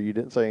look over. You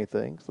didn't say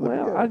anything. So there we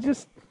Well, go. I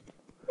just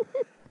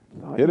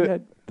thought Hit you it.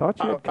 had I was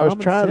common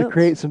trying to sense.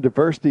 create some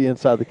diversity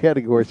inside the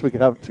category, so we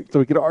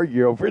could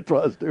argue over it.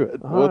 What I was doing.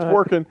 Well, it's All right.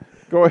 working.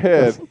 Go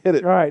ahead. Hit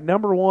it. All right,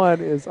 number one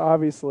is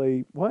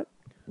obviously what?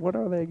 What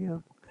are they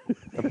again?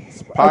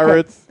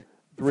 Pirates,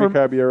 Three From-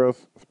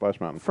 Caballeros, Splash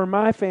Mountain. For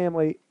my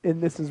family,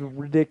 and this is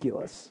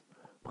ridiculous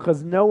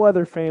because no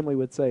other family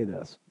would say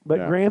this, but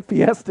Yeah. Grand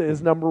Fiesta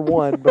is number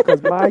one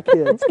because my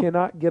kids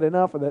cannot get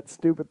enough of that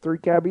stupid Three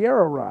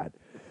Caballero ride.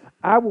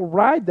 I will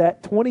ride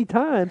that 20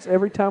 times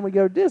every time we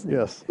go to Disney.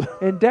 Yes.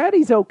 And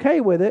Daddy's okay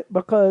with it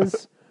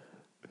because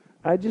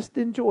I just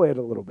enjoy it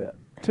a little bit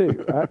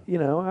too.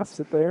 I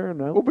sit there and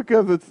Well,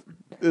 because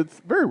it's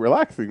very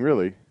relaxing,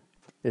 really.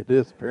 It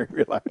is very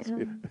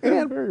relaxing.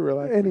 It's very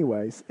relaxing.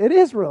 anyways, it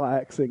is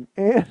relaxing.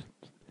 And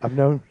I've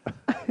known.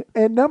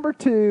 And number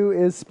 2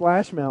 is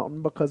Splash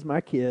Mountain because my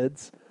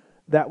kids,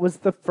 that was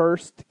the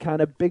first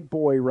kind of big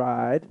boy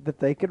ride that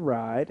they could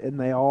ride, and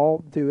they all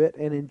do it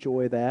and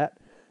enjoy that.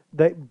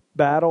 They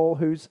Battle,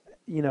 who's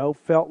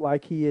felt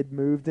like he had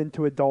moved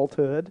into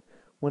adulthood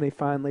when he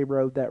finally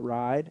rode that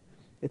ride.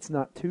 It's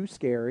not too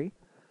scary.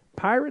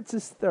 Pirates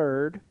is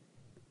third,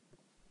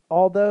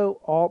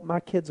 although all my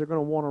kids are going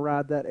to want to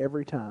ride that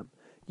every time.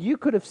 You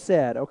could have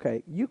said,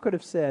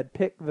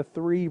 pick the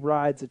 3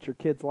 rides that your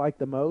kids like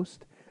the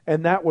most,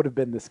 and that would have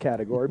been this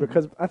category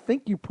because I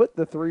think you put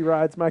the 3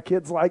 rides my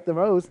kids like the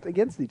most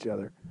against each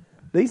other.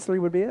 These 3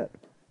 would be it.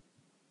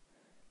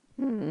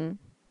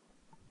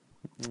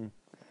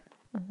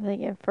 I'm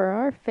thinking for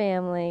our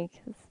family,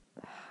 'cause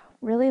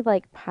really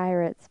like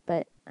Pirates,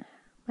 but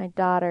my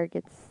daughter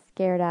gets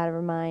scared out of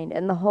her mind,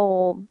 and the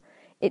whole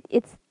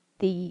it's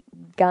the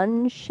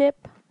gunship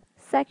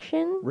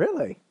section.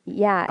 Really?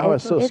 Yeah, I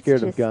was so it's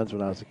scared of just- guns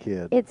when I was a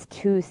kid. It's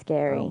too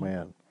scary. Oh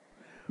man!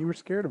 You were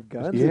scared of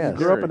guns? Yes. You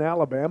grew up in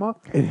Alabama?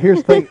 And here's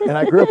the thing. And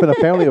I grew up in a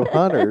family of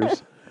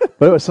hunters,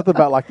 but it was something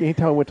about like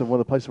anytime I went to one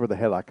of the places where they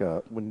had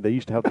when they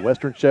used to have the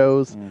Western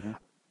shows,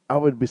 I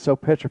would be so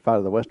petrified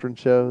of the Western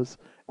shows.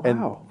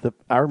 Wow. And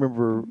I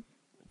remember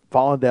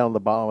falling down the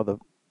bottom of the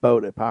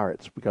boat at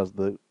Pirates because of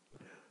the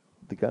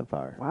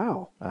gunfire.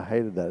 Wow. I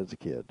hated that as a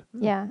kid.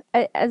 Yeah,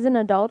 as an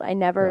adult, I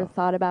never Yeah.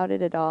 thought about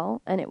it at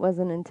all, and it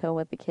wasn't until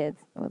with the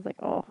kids I was like,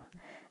 oh.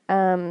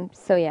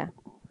 So yeah,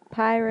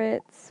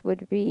 Pirates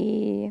would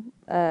be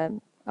a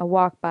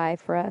walk by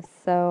for us.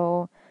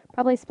 So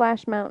probably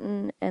Splash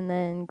Mountain, and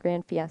then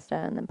Grand Fiesta,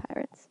 and then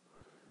Pirates.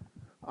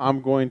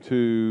 I'm going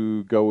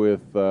to go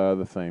with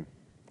the same.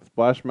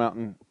 Splash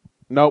Mountain.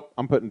 Nope,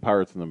 I'm putting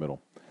Pirates in the middle.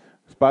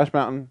 Splash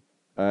Mountain,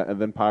 and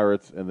then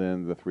Pirates, and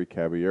then the 3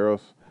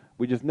 Caballeros.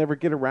 We just never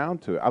get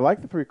around to it. I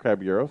like the 3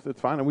 Caballeros. It's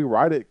fine, and we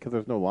ride it because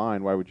there's no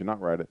line. Why would you not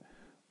ride it?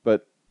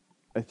 But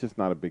it's just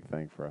not a big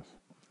thing for us.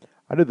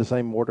 I do the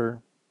same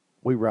order.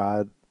 We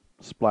ride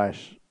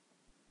Splash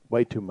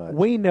way too much.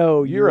 We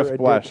know You're a your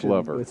Splash addiction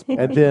lover. with and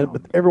Splash then,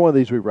 Mountain. but every one of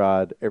these we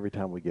ride every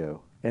time we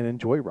go and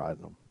enjoy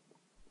riding them.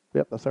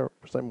 Yep, that's our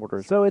same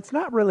order. So it's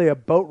not really a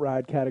boat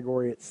ride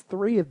category. It's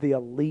 3 of the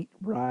elite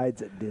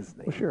rides at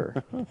Disney. Well, sure.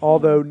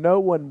 Although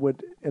no one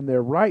would, in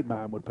their right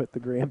mind, would put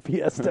the Grand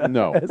Fiesta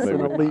No, as they an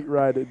would elite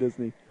ride at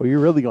Disney. Well, you're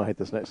really going to hate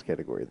this next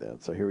category then.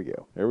 So here we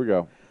go. Here we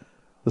go.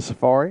 The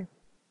Safari,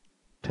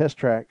 Test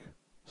Track,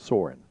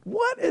 Soarin'.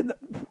 What in the,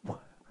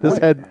 This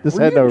had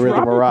were no you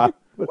rhythm or rhyme.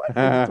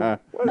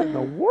 what in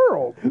the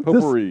world?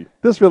 Potpourri.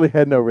 This really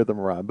had no rhythm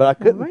or rhyme. But I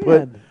couldn't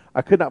Man.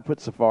 I could not put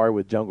Safari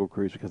with Jungle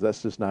Cruise because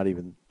that's just not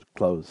even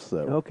close. So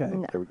Okay.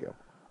 there we go.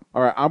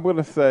 All right, I'm going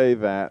to say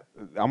that.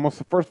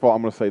 First of all,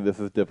 I'm going to say this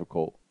is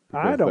difficult.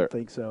 I because don't they're-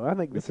 think so. I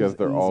think this because is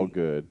they're easy. all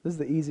good. This is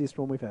the easiest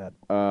one we've had.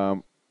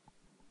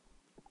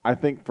 I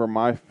think for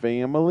my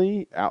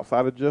family,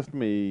 outside of just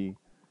me,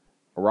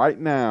 right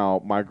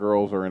now, my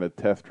girls are in a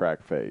test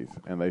track phase,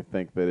 and they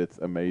think that it's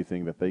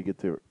amazing that they get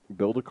to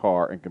build a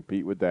car and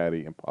compete with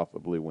Daddy and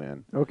possibly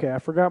win. Okay, I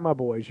forgot my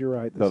boys. You're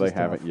right. This So they is tough.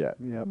 haven't yet.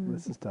 Yep,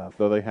 this is tough.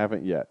 Though they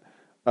haven't yet.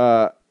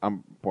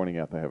 I'm pointing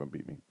out they haven't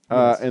beat me.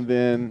 Yes. And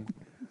then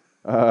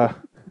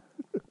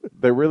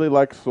they really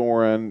like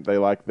Soarin'. They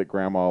like that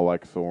Grandma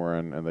likes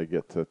Soarin', and they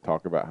get to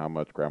talk about how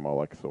much Grandma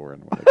likes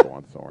Soarin' when they go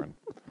on Soarin'.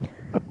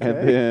 And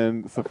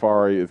then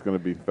Safari is going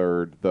to be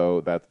third,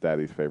 though that's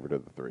Daddy's favorite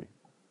of the 3.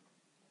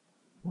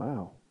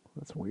 Wow,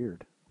 that's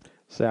weird.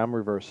 So I'm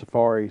reverse.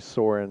 Safari,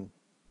 Soarin',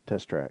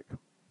 Test Track.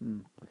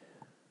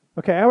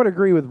 Okay, I would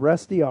agree with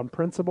Rusty on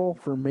principle.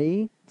 For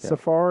me, Yeah.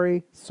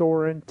 Safari,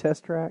 Soarin',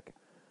 Test Track.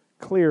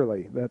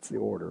 Clearly, that's the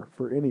order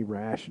for any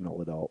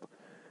rational adult.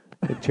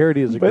 And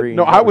Charity is But agreeing.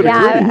 no, I would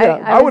Yeah, agree.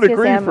 I I was would gonna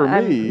agree say for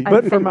I'm- me, I'm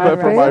But for my but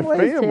for my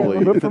family,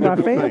 family, But for my it's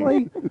a different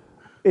family, thing.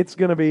 it's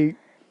going to be.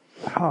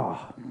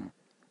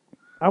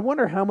 I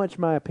wonder how much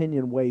my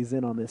opinion weighs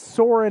in on this.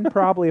 Soarin',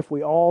 probably, if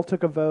we all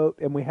took a vote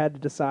and we had to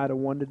decide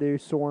on one to do,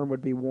 Soarin'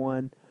 would be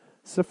 1.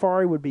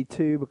 Safari would be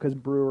 2 because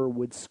Brewer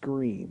would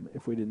scream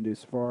if we didn't do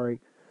Safari.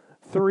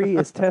 3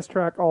 is Test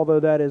Track, although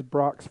that is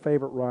Brock's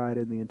favorite ride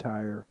in the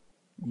entire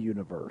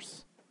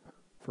universe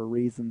for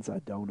reasons I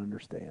don't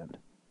understand.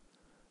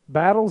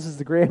 Battles is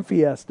the Grand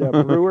Fiesta,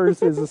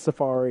 Brewers is the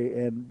Safari,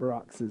 and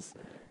Brock's is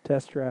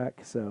Test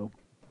Track. So,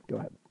 go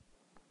ahead.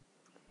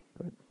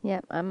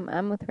 Yep,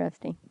 I'm with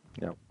Rusty.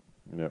 Yep.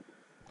 Yep.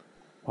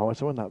 Why would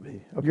someone not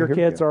be? Okay, Your here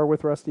we kids go. are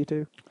with Rusty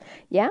too?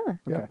 Yeah.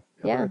 Yeah.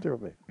 Yeah. Right there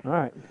with me. All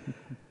right.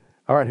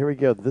 All right, here we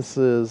go. This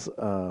is,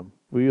 well,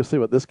 you'll see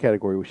what this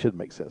category we should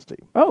make sense to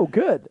you. Oh,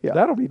 good. Yeah.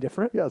 That'll be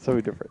different. Yeah, it's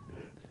so different.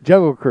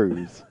 Jungle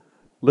Cruise,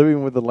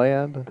 Living with the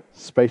Land,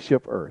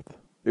 Spaceship Earth.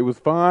 It was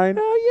fine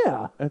Oh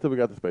yeah. until we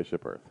got to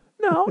Spaceship Earth.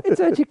 No, it's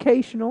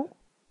educational.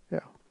 Yeah.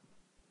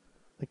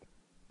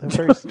 They're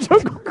very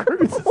Jungle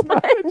Cruise is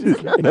not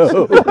educational.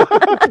 no.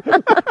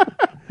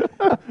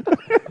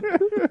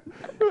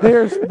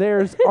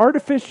 There's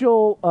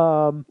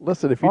artificial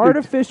Listen, if you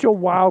artificial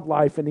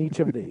wildlife in each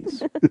of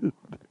these.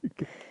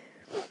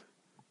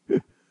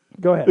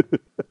 Go ahead.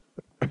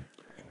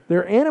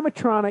 They're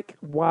animatronic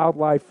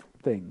wildlife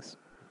things.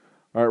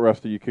 All right,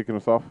 Rusty, you kicking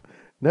us off?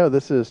 no,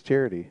 this is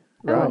charity.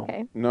 Oh, Right.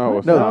 okay. No,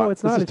 it's No, not.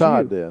 it's not. This is It's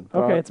Todd you. then.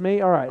 Okay, it's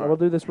me. All right, we'll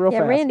do this real Yeah,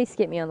 fast. Randy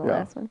skipped me on the Yeah.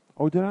 last one.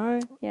 Oh, did I?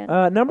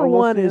 Yeah. Number Oh, Los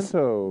one is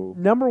Santos.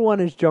 number one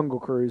is Jungle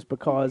Cruise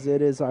because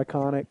it is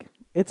iconic.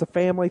 It's a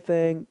family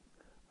thing.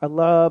 I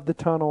love the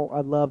tunnel. I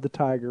love the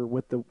tiger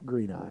with the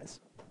green eyes.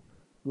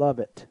 Love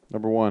it.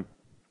 Number one.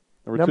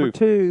 Number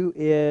two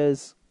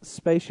is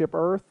Spaceship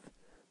Earth.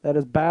 That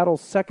is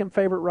Battle's second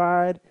favorite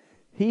ride.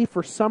 He,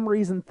 for some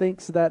reason,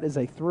 thinks that is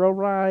a thrill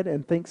ride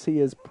and thinks he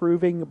is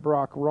proving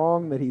Brock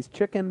wrong that he's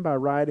chicken by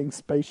riding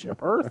Spaceship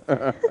Earth,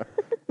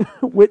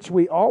 which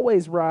we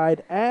always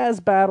ride as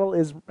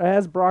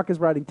Brock is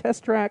riding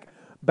Test Track.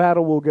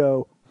 Battle will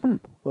go,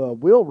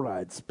 we'll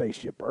ride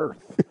Spaceship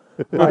Earth.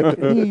 Like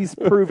he's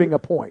proving a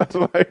point.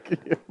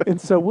 And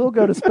so we'll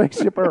go to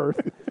Spaceship Earth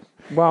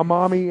while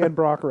Mommy and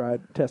Brock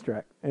ride Test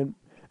Track. And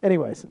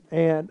anyways,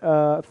 and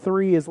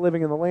 3 is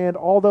Living in the Land.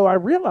 Although I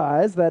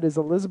realize that is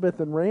Elizabeth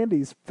and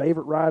Randy's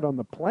favorite ride on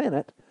the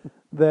planet,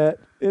 that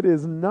it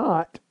is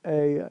not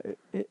it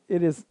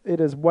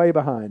is way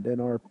behind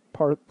in our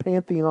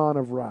pantheon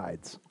of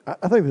rides.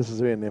 I think this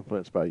is being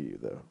influenced by you,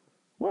 though.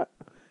 What?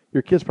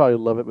 Your kids probably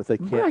love it, but they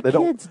can't. My they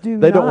don't. kids do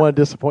They don't not. want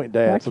to disappoint My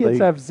Dad. So kids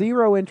they have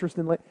zero interest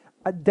in land.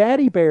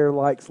 Daddy Bear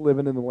likes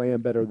living in the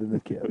land better than the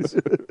kids.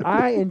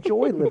 I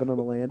enjoy living on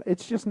the land.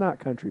 It's just not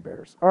Country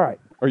Bears. All right.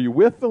 Are you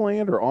with the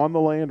land or on the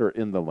land or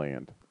in the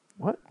land?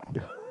 What?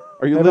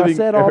 Are you Have living? I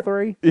said all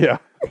three? Yeah.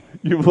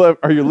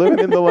 Are you living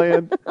in the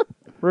land?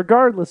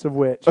 Regardless of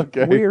which,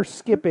 Okay. we are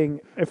skipping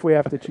if we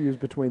have to choose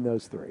between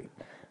those three.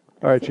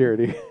 All right,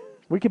 Charity.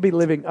 We could be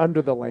living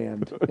under the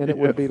land, and it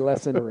would be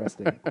less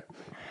interesting.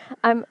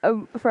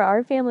 For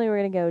our family, we're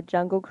going to go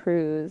Jungle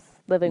Cruise,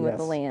 Living with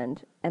the Yes.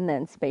 Land, and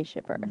then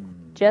Spaceship Earth.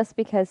 Just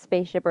because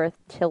Spaceship Earth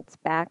tilts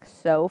back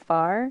so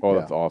far Oh, Yeah.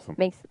 that's awesome.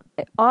 makes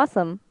it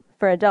awesome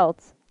for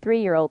adults.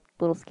 3-year-old,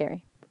 a little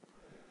scary.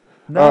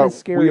 Not as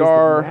scary we as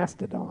are- the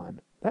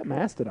Mastodon. That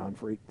Mastodon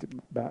freaked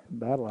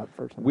battle out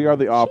first time. We are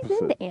the She's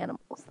opposite. into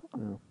animals.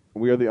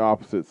 We are the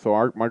opposite.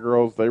 So my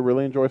girls, they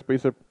really enjoy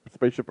Spaceship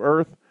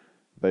Earth.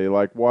 They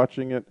like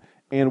watching it.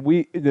 And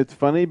it's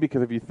funny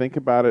because if you think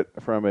about it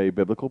from a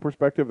biblical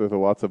perspective, there's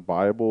lots of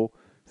Bible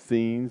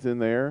scenes in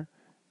there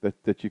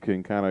that you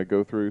can kind of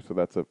go through. So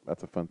that's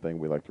a fun thing.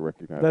 We like to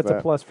recognize That's that.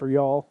 a plus for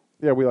y'all.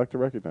 Yeah, we like to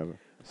recognize it.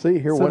 See,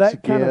 here So once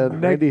that kind of again,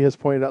 Randy has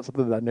pointed out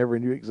something that I never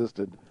knew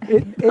existed.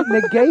 It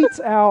negates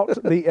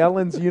out the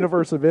Ellen's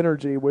universe of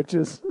energy, which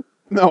is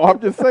No, I'm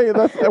just saying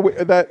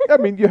that. I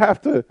mean, you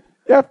have to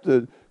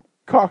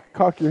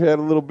cock your head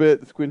a little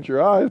bit, squint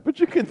your eyes,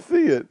 but you can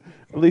see it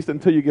at least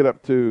until you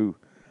get to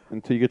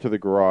the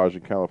garage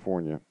in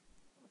California.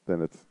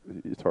 Then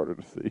it's harder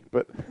to see.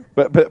 But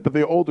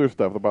the older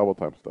stuff, the Bible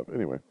time stuff.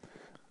 Anyway,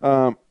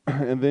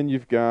 and then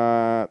you've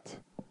got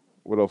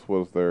what else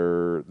was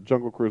there? The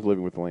Jungle Cruise,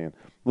 Living with the Land.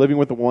 Living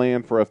with the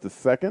Land for us is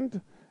second,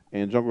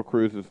 and Jungle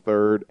Cruise is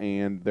third.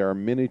 And there are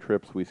many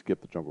trips we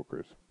skip the Jungle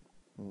Cruise.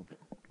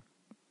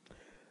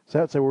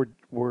 So I'd say we're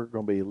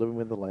going to be living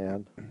with the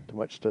land. Too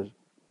much to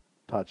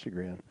Todd's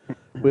chagrin.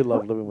 We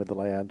love living with the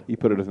land. You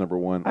put it as number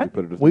one. We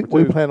put it as We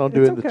number two. plan on It's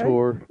doing the okay.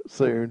 tour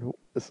soon.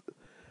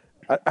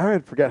 I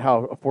had forgot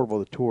how affordable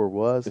the tour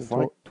was. It's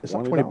like it's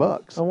like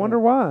 $20. I wonder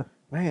why.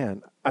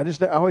 Man, I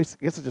always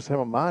guess I just had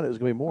in my mind it was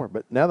going to be more,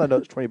 but now that I know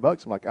it's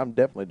 $20, I'm like, I'm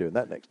definitely doing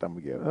that next time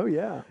we go. Oh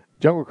yeah.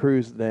 Jungle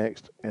Cruise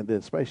next, and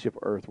then Spaceship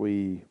Earth.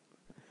 We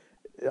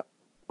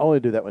only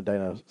do that when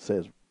Dana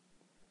says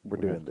we're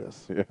doing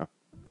this. Yeah,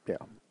 Yeah,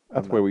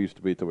 that's the way we used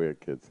to be till we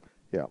had kids.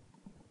 Yeah.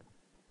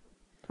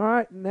 All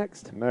right,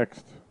 next.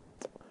 Next,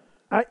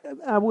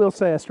 I will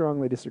say I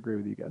strongly disagree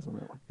with you guys on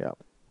that one. Yeah.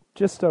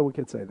 Just so we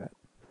could say that.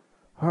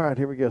 All right,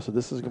 here we go. So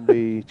this is going to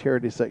be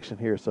charity section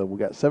here. So we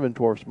got Seven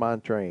Dwarfs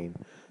Mine Train,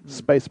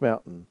 Space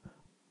Mountain,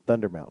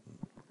 Thunder Mountain.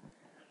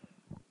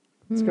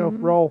 Let's go.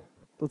 Roll.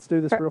 Let's do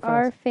this For real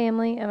our fast.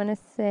 family, I'm going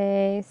to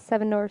say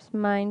Seven Dwarfs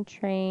Mine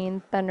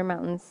Train, Thunder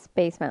Mountain,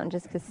 Space Mountain,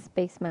 just because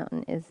Space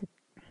Mountain is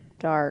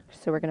dark,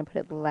 so we're going to put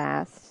it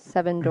last.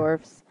 Seven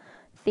Dwarfs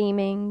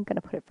theming, going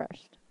to put it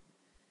first.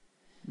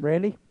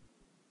 Randy?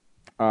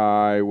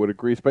 I would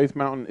agree. Space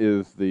Mountain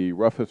is the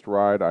roughest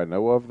ride I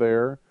know of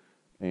there,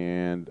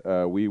 and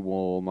we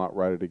will not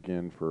ride it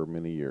again for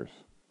many years.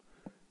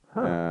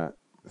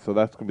 So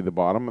that's going to be the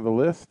bottom of the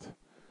list.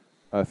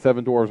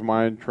 Seven Dwarfs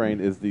Mine Train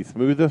is the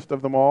smoothest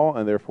of them all,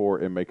 and therefore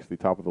it makes the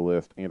top of the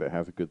list, and it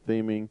has a good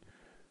theming.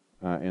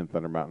 And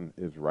Thunder Mountain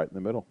is right in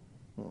the middle.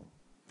 So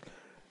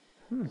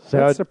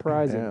That's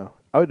surprising. Yeah,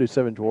 I would do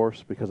Seven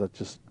Dwarfs because I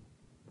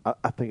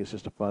think it's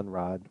just a fun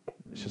ride.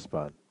 It's just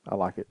fun. I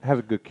like it. Has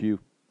a good cue.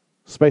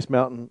 Space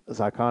Mountain is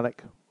iconic.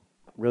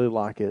 Really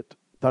like it.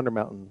 Thunder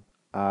Mountain,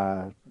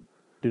 I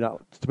do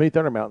not. To me,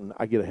 Thunder Mountain,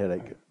 I get a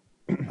headache.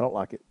 I don't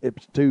like it.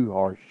 It's too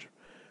harsh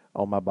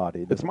on my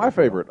body. It's my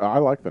favorite. I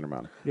like Thunder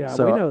Mountain. Yeah,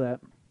 So- we know that.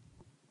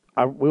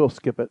 I will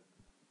skip it.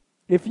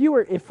 If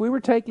we were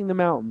taking the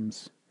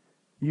mountains,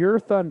 you're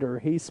Thunder,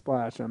 he's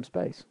Splash, I'm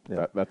Space.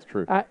 That's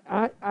true.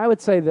 I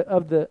would say that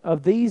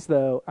of these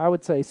though, I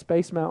would say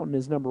Space Mountain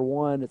is number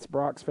one. It's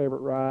Brock's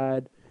favorite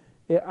ride.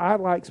 I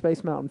like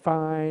Space Mountain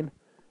fine.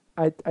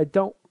 I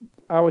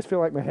always feel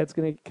like my head's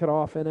going to get cut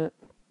off in it.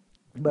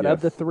 But of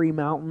Yes. the three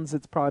mountains,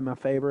 it's probably my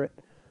favorite.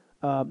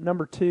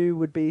 Number two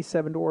would be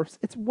Seven Dwarfs.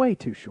 It's way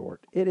too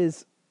short. It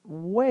is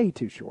way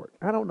too short.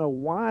 I don't know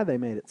why they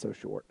made it so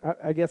short.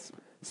 I guess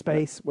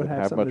space would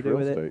have something much to do real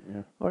with estate, it.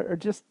 yeah. Or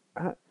just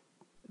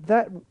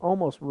that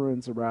almost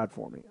ruins the ride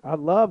for me. I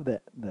love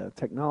the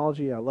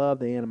technology. I love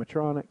the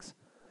animatronics.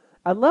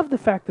 I love the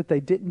fact that they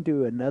didn't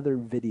do another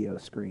video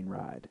screen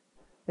ride.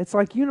 It's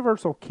like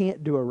Universal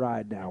can't do a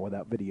ride now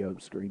without video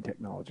screen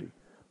technology.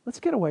 Let's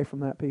get away from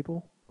that,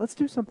 people. Let's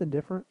do something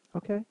different,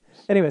 okay?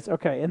 Anyways,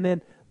 okay. And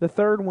then the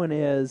third one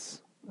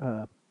is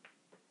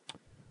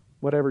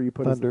whatever you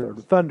put as the Thunder.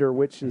 third. Thunder,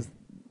 which is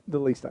the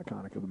least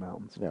iconic of the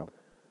mountains. Yeah.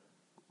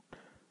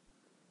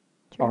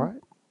 True. All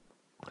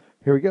right.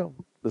 Here we go.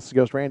 This is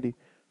Ghost Randy.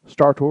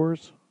 Star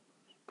Tours,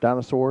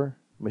 Dinosaur,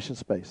 Mission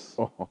Space.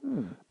 Oh,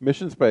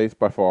 Mission Space,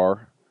 by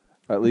far,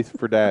 at least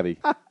for Daddy,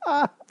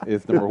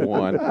 is number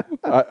one.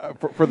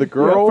 For the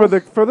girls,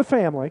 For the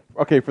family.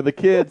 okay, for the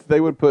kids, they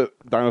would put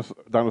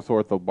dinosaur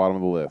at the bottom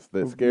of the list.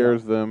 That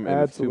scares them, and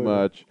absolutely. it's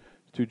too much.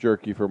 It's too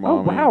jerky for Oh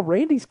mommy. wow,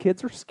 Randy's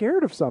kids are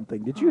scared of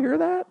something. Did you hear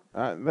that?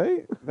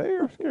 They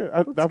are scared.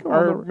 I go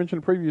on the-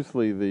 mentioned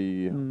previously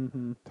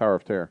the Tower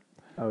of Terror.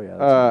 Oh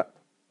yeah,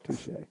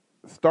 touche.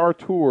 Star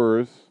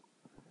Tours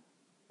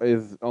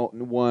is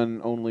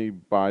one only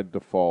by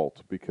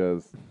default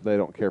because they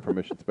don't care for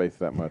Mission Space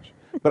that much.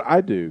 But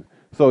I do.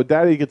 So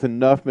Daddy gets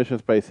enough Mission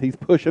Space. He's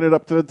pushing it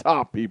up to the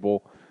top,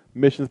 people.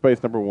 Mission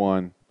Space number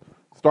one.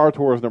 Star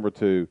Tours number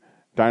two.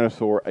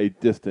 Dinosaur a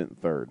distant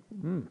third.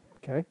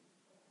 Okay,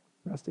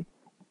 Rusty.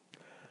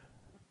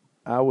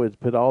 I would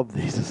put all of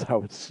these as I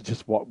would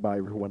just walk by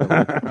every one of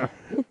them.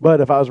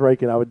 But if I was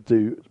ranking, I would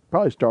do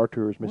probably Star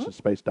Tours, Mission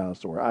Space,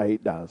 Dinosaur. I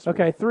hate Dinosaur.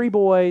 Okay, three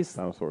boys.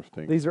 Dinosaur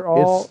stink. These are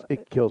all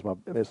It kills my.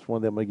 It's one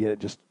of them again. It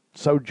just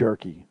so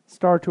jerky.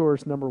 Star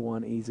Tours number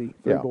one, easy.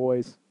 Three Yeah.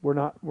 boys. We're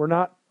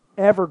not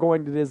ever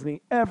going to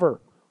Disney ever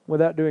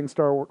without doing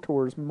Star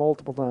Tours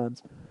multiple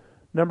times.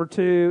 Number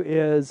two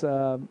is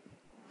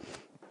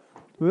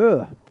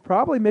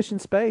probably Mission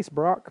Space.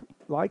 Brock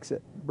likes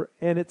it,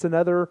 and it's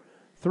another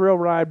thrill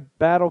ride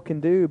Battle can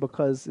do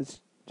because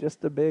it's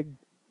just a big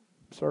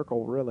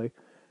circle, really.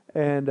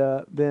 And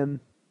then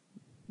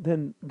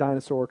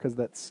Dinosaur because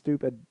that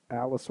stupid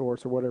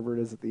Allosaurus or whatever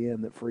it is at the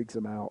end that freaks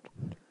him out.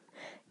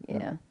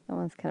 Yeah, that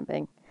one's kind of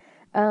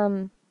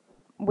big.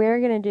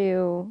 We're gonna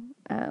do,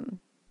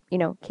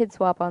 kid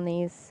swap on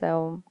these,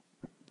 so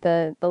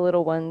the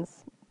little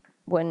ones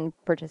wouldn't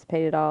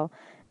participate at all.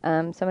 So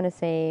I'm gonna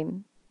say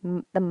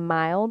the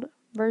mild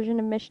version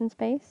of Mission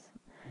Space,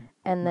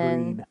 and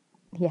then Green.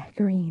 yeah,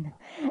 green,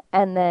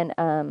 and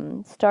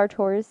then Star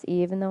Tours.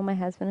 Even though my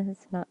husband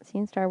has not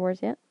seen Star Wars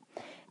yet,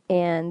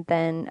 and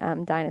then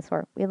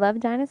Dinosaur. We love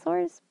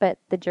dinosaurs, but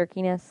the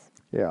jerkiness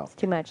Yeah. is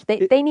too much.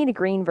 They need a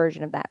green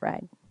version of that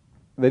ride.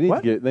 They need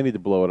What? they need to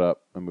blow it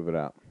up and move it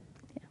out.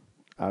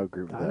 I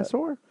agree with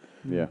Dinosaur?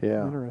 Yeah. that.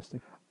 Yeah.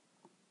 Interesting.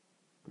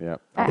 Yeah.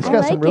 It's I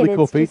got some like really it.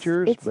 cool It's just-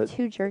 features, it's but-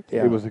 too jerky.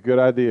 Yeah. It was a good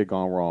idea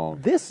gone wrong.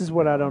 This is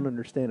what I don't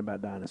understand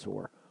about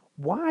Dinosaur.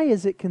 Why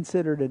is it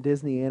considered a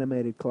Disney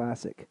animated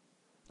classic?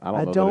 I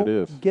don't know that it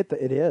is. get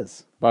that it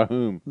is. By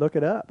whom? Look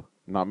it up.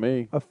 Not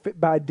me.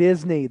 By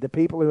Disney, the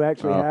people who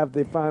actually Oh. have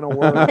the final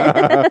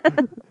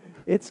word.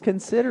 It's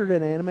considered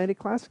an animated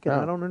classic, and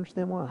Oh. I don't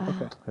understand why.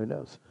 Okay. Who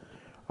knows?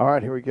 All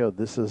right, here we go.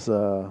 This is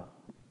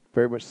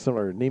very much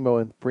similar. Nemo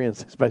and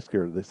Friends is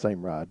basically the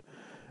same ride.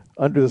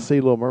 Under the Sea,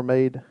 Little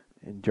Mermaid,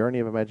 and Journey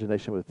of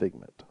Imagination with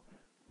Figment.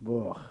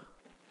 Ugh.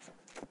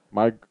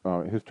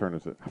 Whose turn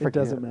is it? It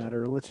doesn't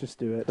matter. Let's just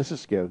do it. Let's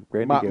just go.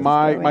 Randy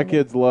My goes. my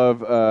kids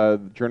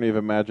love Journey of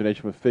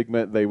Imagination with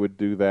Figment. They would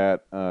do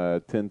that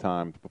 10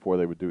 times before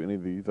they would do any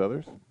of these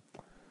others.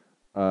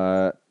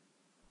 Under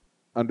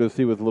the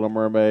Sea with Little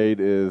Mermaid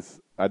is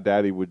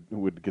Daddy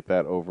would get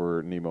that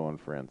over Nemo and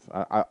Friends.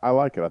 I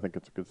like it. I think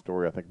it's a good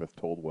story. I think that's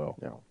told well.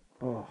 Yeah.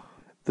 Oh.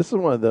 This is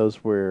one of those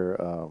where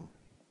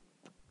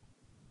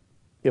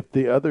if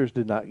the others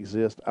did not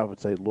exist, I would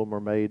say Little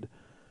Mermaid,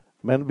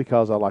 mainly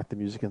because I like the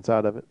music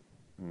inside of it.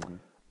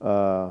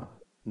 Mm-hmm.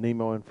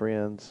 Nemo and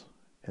Friends,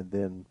 and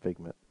then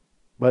Figment.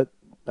 But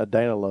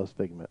Dana loves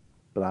Figment,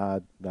 but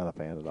I'm not a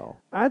fan at all.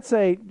 I'd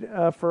say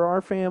for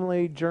our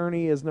family,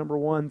 Journey is number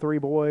one. Three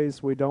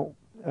boys. We don't.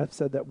 I've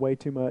said that way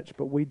too much,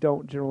 but we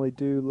don't generally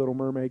do Little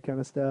Mermaid kind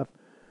of stuff.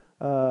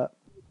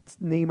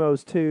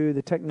 Nemo's too.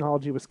 The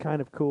technology was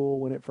kind of cool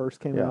when it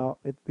first came Yeah. out.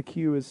 The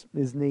queue is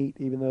neat,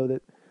 even though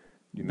that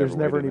You there's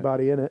never never wait in it.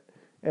 anybody in it.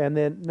 And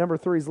then number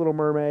 3 is Little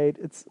Mermaid.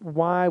 It's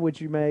why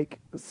would you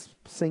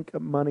sink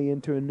money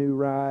into a new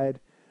ride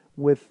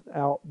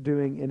without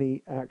doing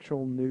any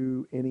actual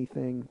new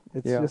anything?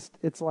 It's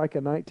it's like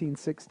a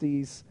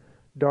 1960s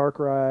dark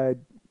ride.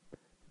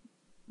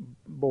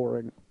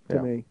 Boring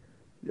to me.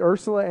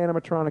 Ursula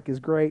animatronic is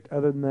great.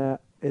 Other than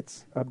that,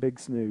 it's a big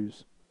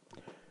snooze.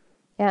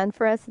 Yeah, and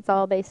for us, it's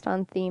all based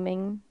on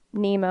theming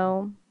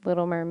Nemo,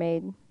 Little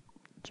Mermaid,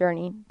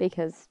 Journey,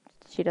 because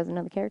she doesn't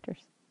know the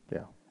characters.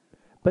 Yeah.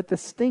 But the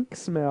stink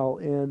smell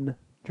in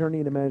Journey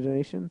and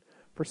Imagination,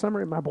 for some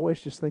reason, my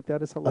boys just think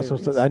that is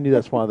hilarious. I knew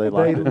that's why they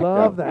like They it.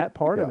 love that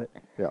part of it.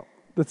 Yeah.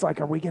 It's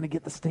like, are we going to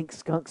get the stink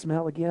skunk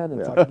smell again? And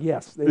it's like,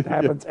 yes, it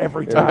happens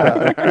every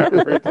time.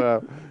 Every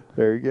time.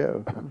 There you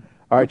go.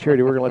 All right,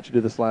 Charity, we're going to let you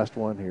do this last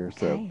one here.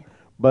 So, Okay.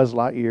 Buzz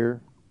Lightyear,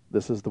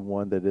 this is the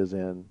one that is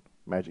in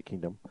Magic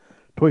Kingdom.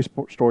 Toy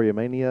Story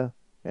Mania,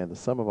 and the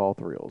Sum of All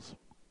Thrills.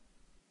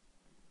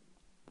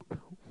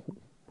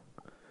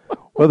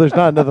 Well, there's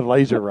not another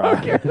laser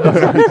ride.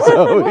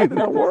 So, What in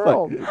the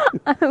world?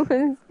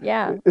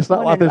 Yeah. it's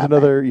not like wondering there's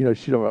about another,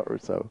 shoot 'em up.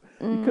 So,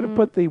 You could have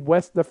put the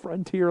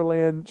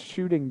Frontierland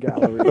shooting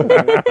gallery in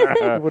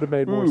there. It would have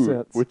made more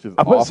sense. Which is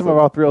I put awesome. Some of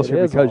All Thrills It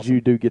here is because awesome.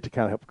 you do get to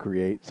kind of help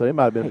create. So, it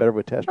might have been better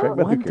with Test Track,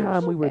 but who One cares?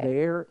 time we were Okay.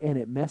 there and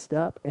it messed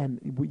up, and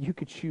you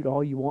could shoot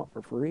all you want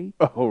for free.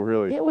 Oh,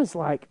 really? It was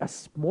like a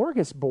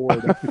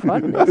smorgasbord of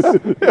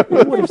funness.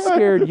 It would have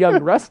scared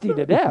young Rusty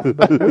to death,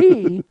 but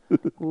we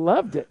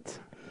loved it.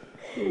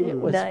 It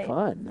was Nice.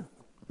 fun.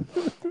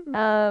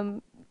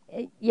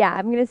 Yeah,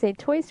 I'm going to say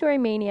Toy Story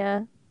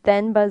Mania,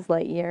 then Buzz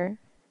Lightyear,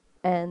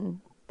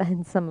 and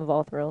then Sum of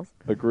All Thrills.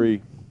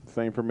 Agree.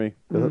 Same for me.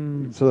 So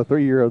the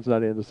 3-year-old's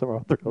not into Some of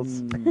All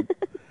Thrills.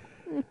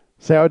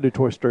 Say I would do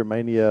Toy Story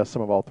Mania,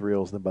 Some of All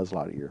Thrills, then Buzz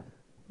Lightyear.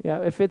 Yeah,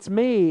 if it's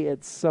me,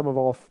 it's Some of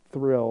All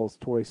Thrills,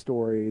 Toy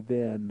Story,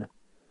 then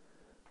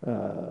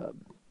Buzz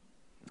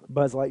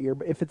Lightyear.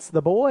 But if it's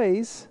the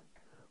boys,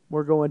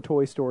 we're going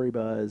Toy Story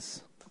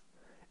Buzz.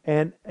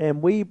 And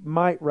we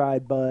might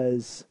ride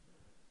Buzz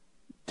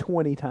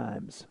 20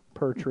 times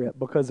per trip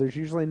because there's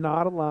usually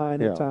not a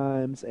line Yeah. at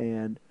times,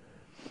 and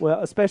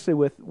especially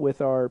with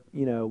our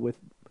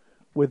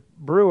with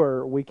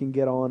Brewer, we can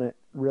get on it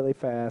really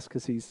fast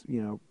because he's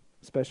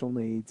special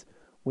needs.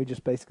 We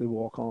just basically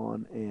walk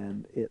on,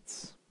 and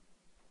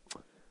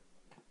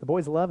the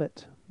boys love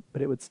it,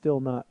 but it would still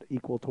not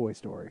equal Toy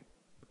Story.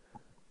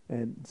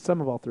 And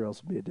Some of All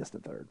Thrills would be a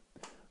distant third.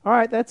 All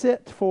right, that's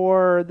it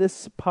for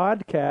this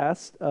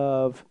podcast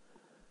of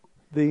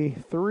the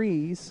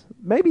threes.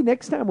 Maybe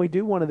next time we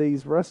do one of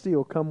these, Rusty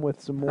will come with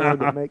some more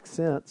that makes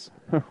sense.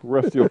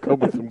 Rusty will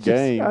come with some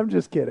game. I'm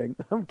just kidding.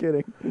 I'm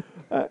kidding.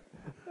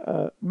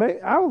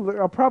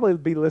 I'll probably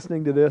be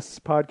listening to this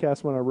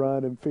podcast when I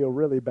run and feel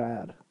really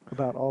bad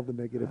about all the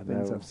negative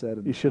things I've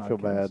said. You should feel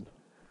bad.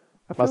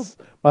 I feel,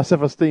 My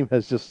self-esteem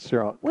has just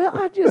shrunk. well,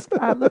 I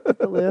looked at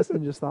the list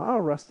and just thought, oh,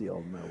 Rusty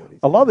will know what he's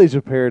A lot of these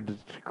are paired to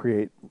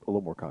create a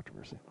little more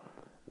controversy.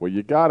 Well,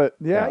 you got it.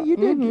 Yeah, you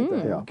did get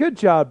that. Yeah. Good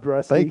job,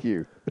 Rusty. Thank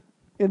you.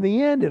 In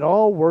the end, it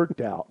all worked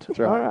out. That's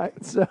right. All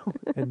right. So,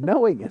 and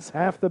knowing is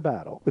half the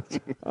battle.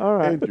 All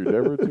right. And you're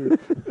never too.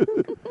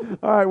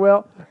 All right.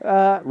 Well,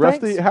 Rusty,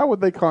 thanks. how would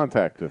they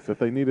contact us if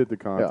they needed to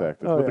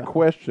contact us Oh, with yeah. a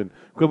question?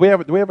 Do we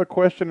have a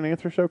question and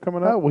answer show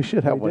coming Oh, up? we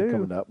should have We one do.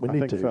 coming up. We I need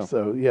think to. so.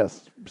 So,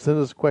 yes, send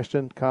us a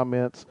question,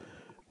 comments,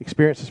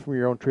 experiences from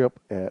your own trip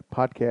at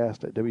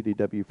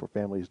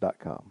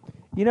podcast@wdwforfamilies.com.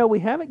 We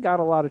haven't got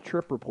a lot of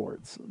trip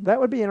reports. That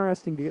would be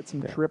interesting to get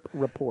some trip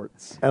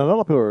reports. And a lot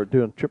of people are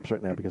doing trips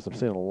right now because I'm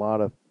seeing a lot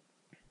of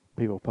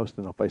people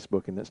posting on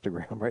Facebook and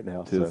Instagram right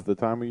now. Tis So, the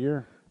time of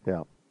year.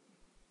 yeah.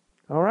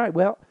 All right.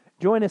 Well,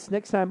 join us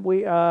next time.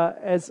 We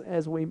as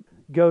we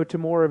go to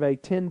more of a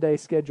 10-day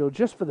schedule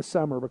just for the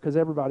summer because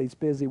everybody's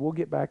busy. We'll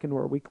get back into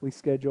our weekly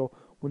schedule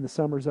when the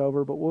summer's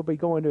over, but we'll be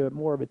going to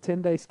more of a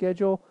 10-day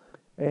schedule,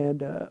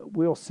 and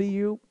we'll see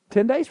you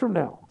 10 days from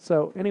now.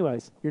 So,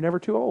 anyways, you're never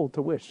too old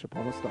to wish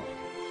upon a star.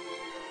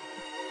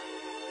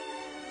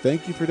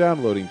 Thank you for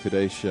downloading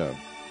today's show.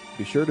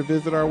 Be sure to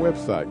visit our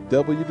website,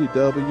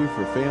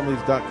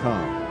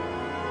 wdwforfamilies.com.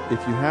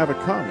 If you have a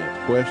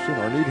comment, question,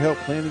 or need help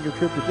planning your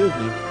trip to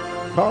Disney,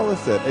 call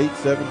us at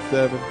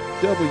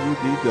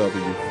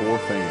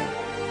 877-WDW4FAM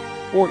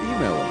or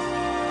email us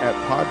at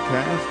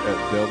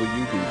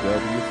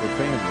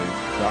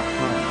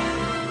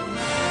podcast@wdwforfamilies.com.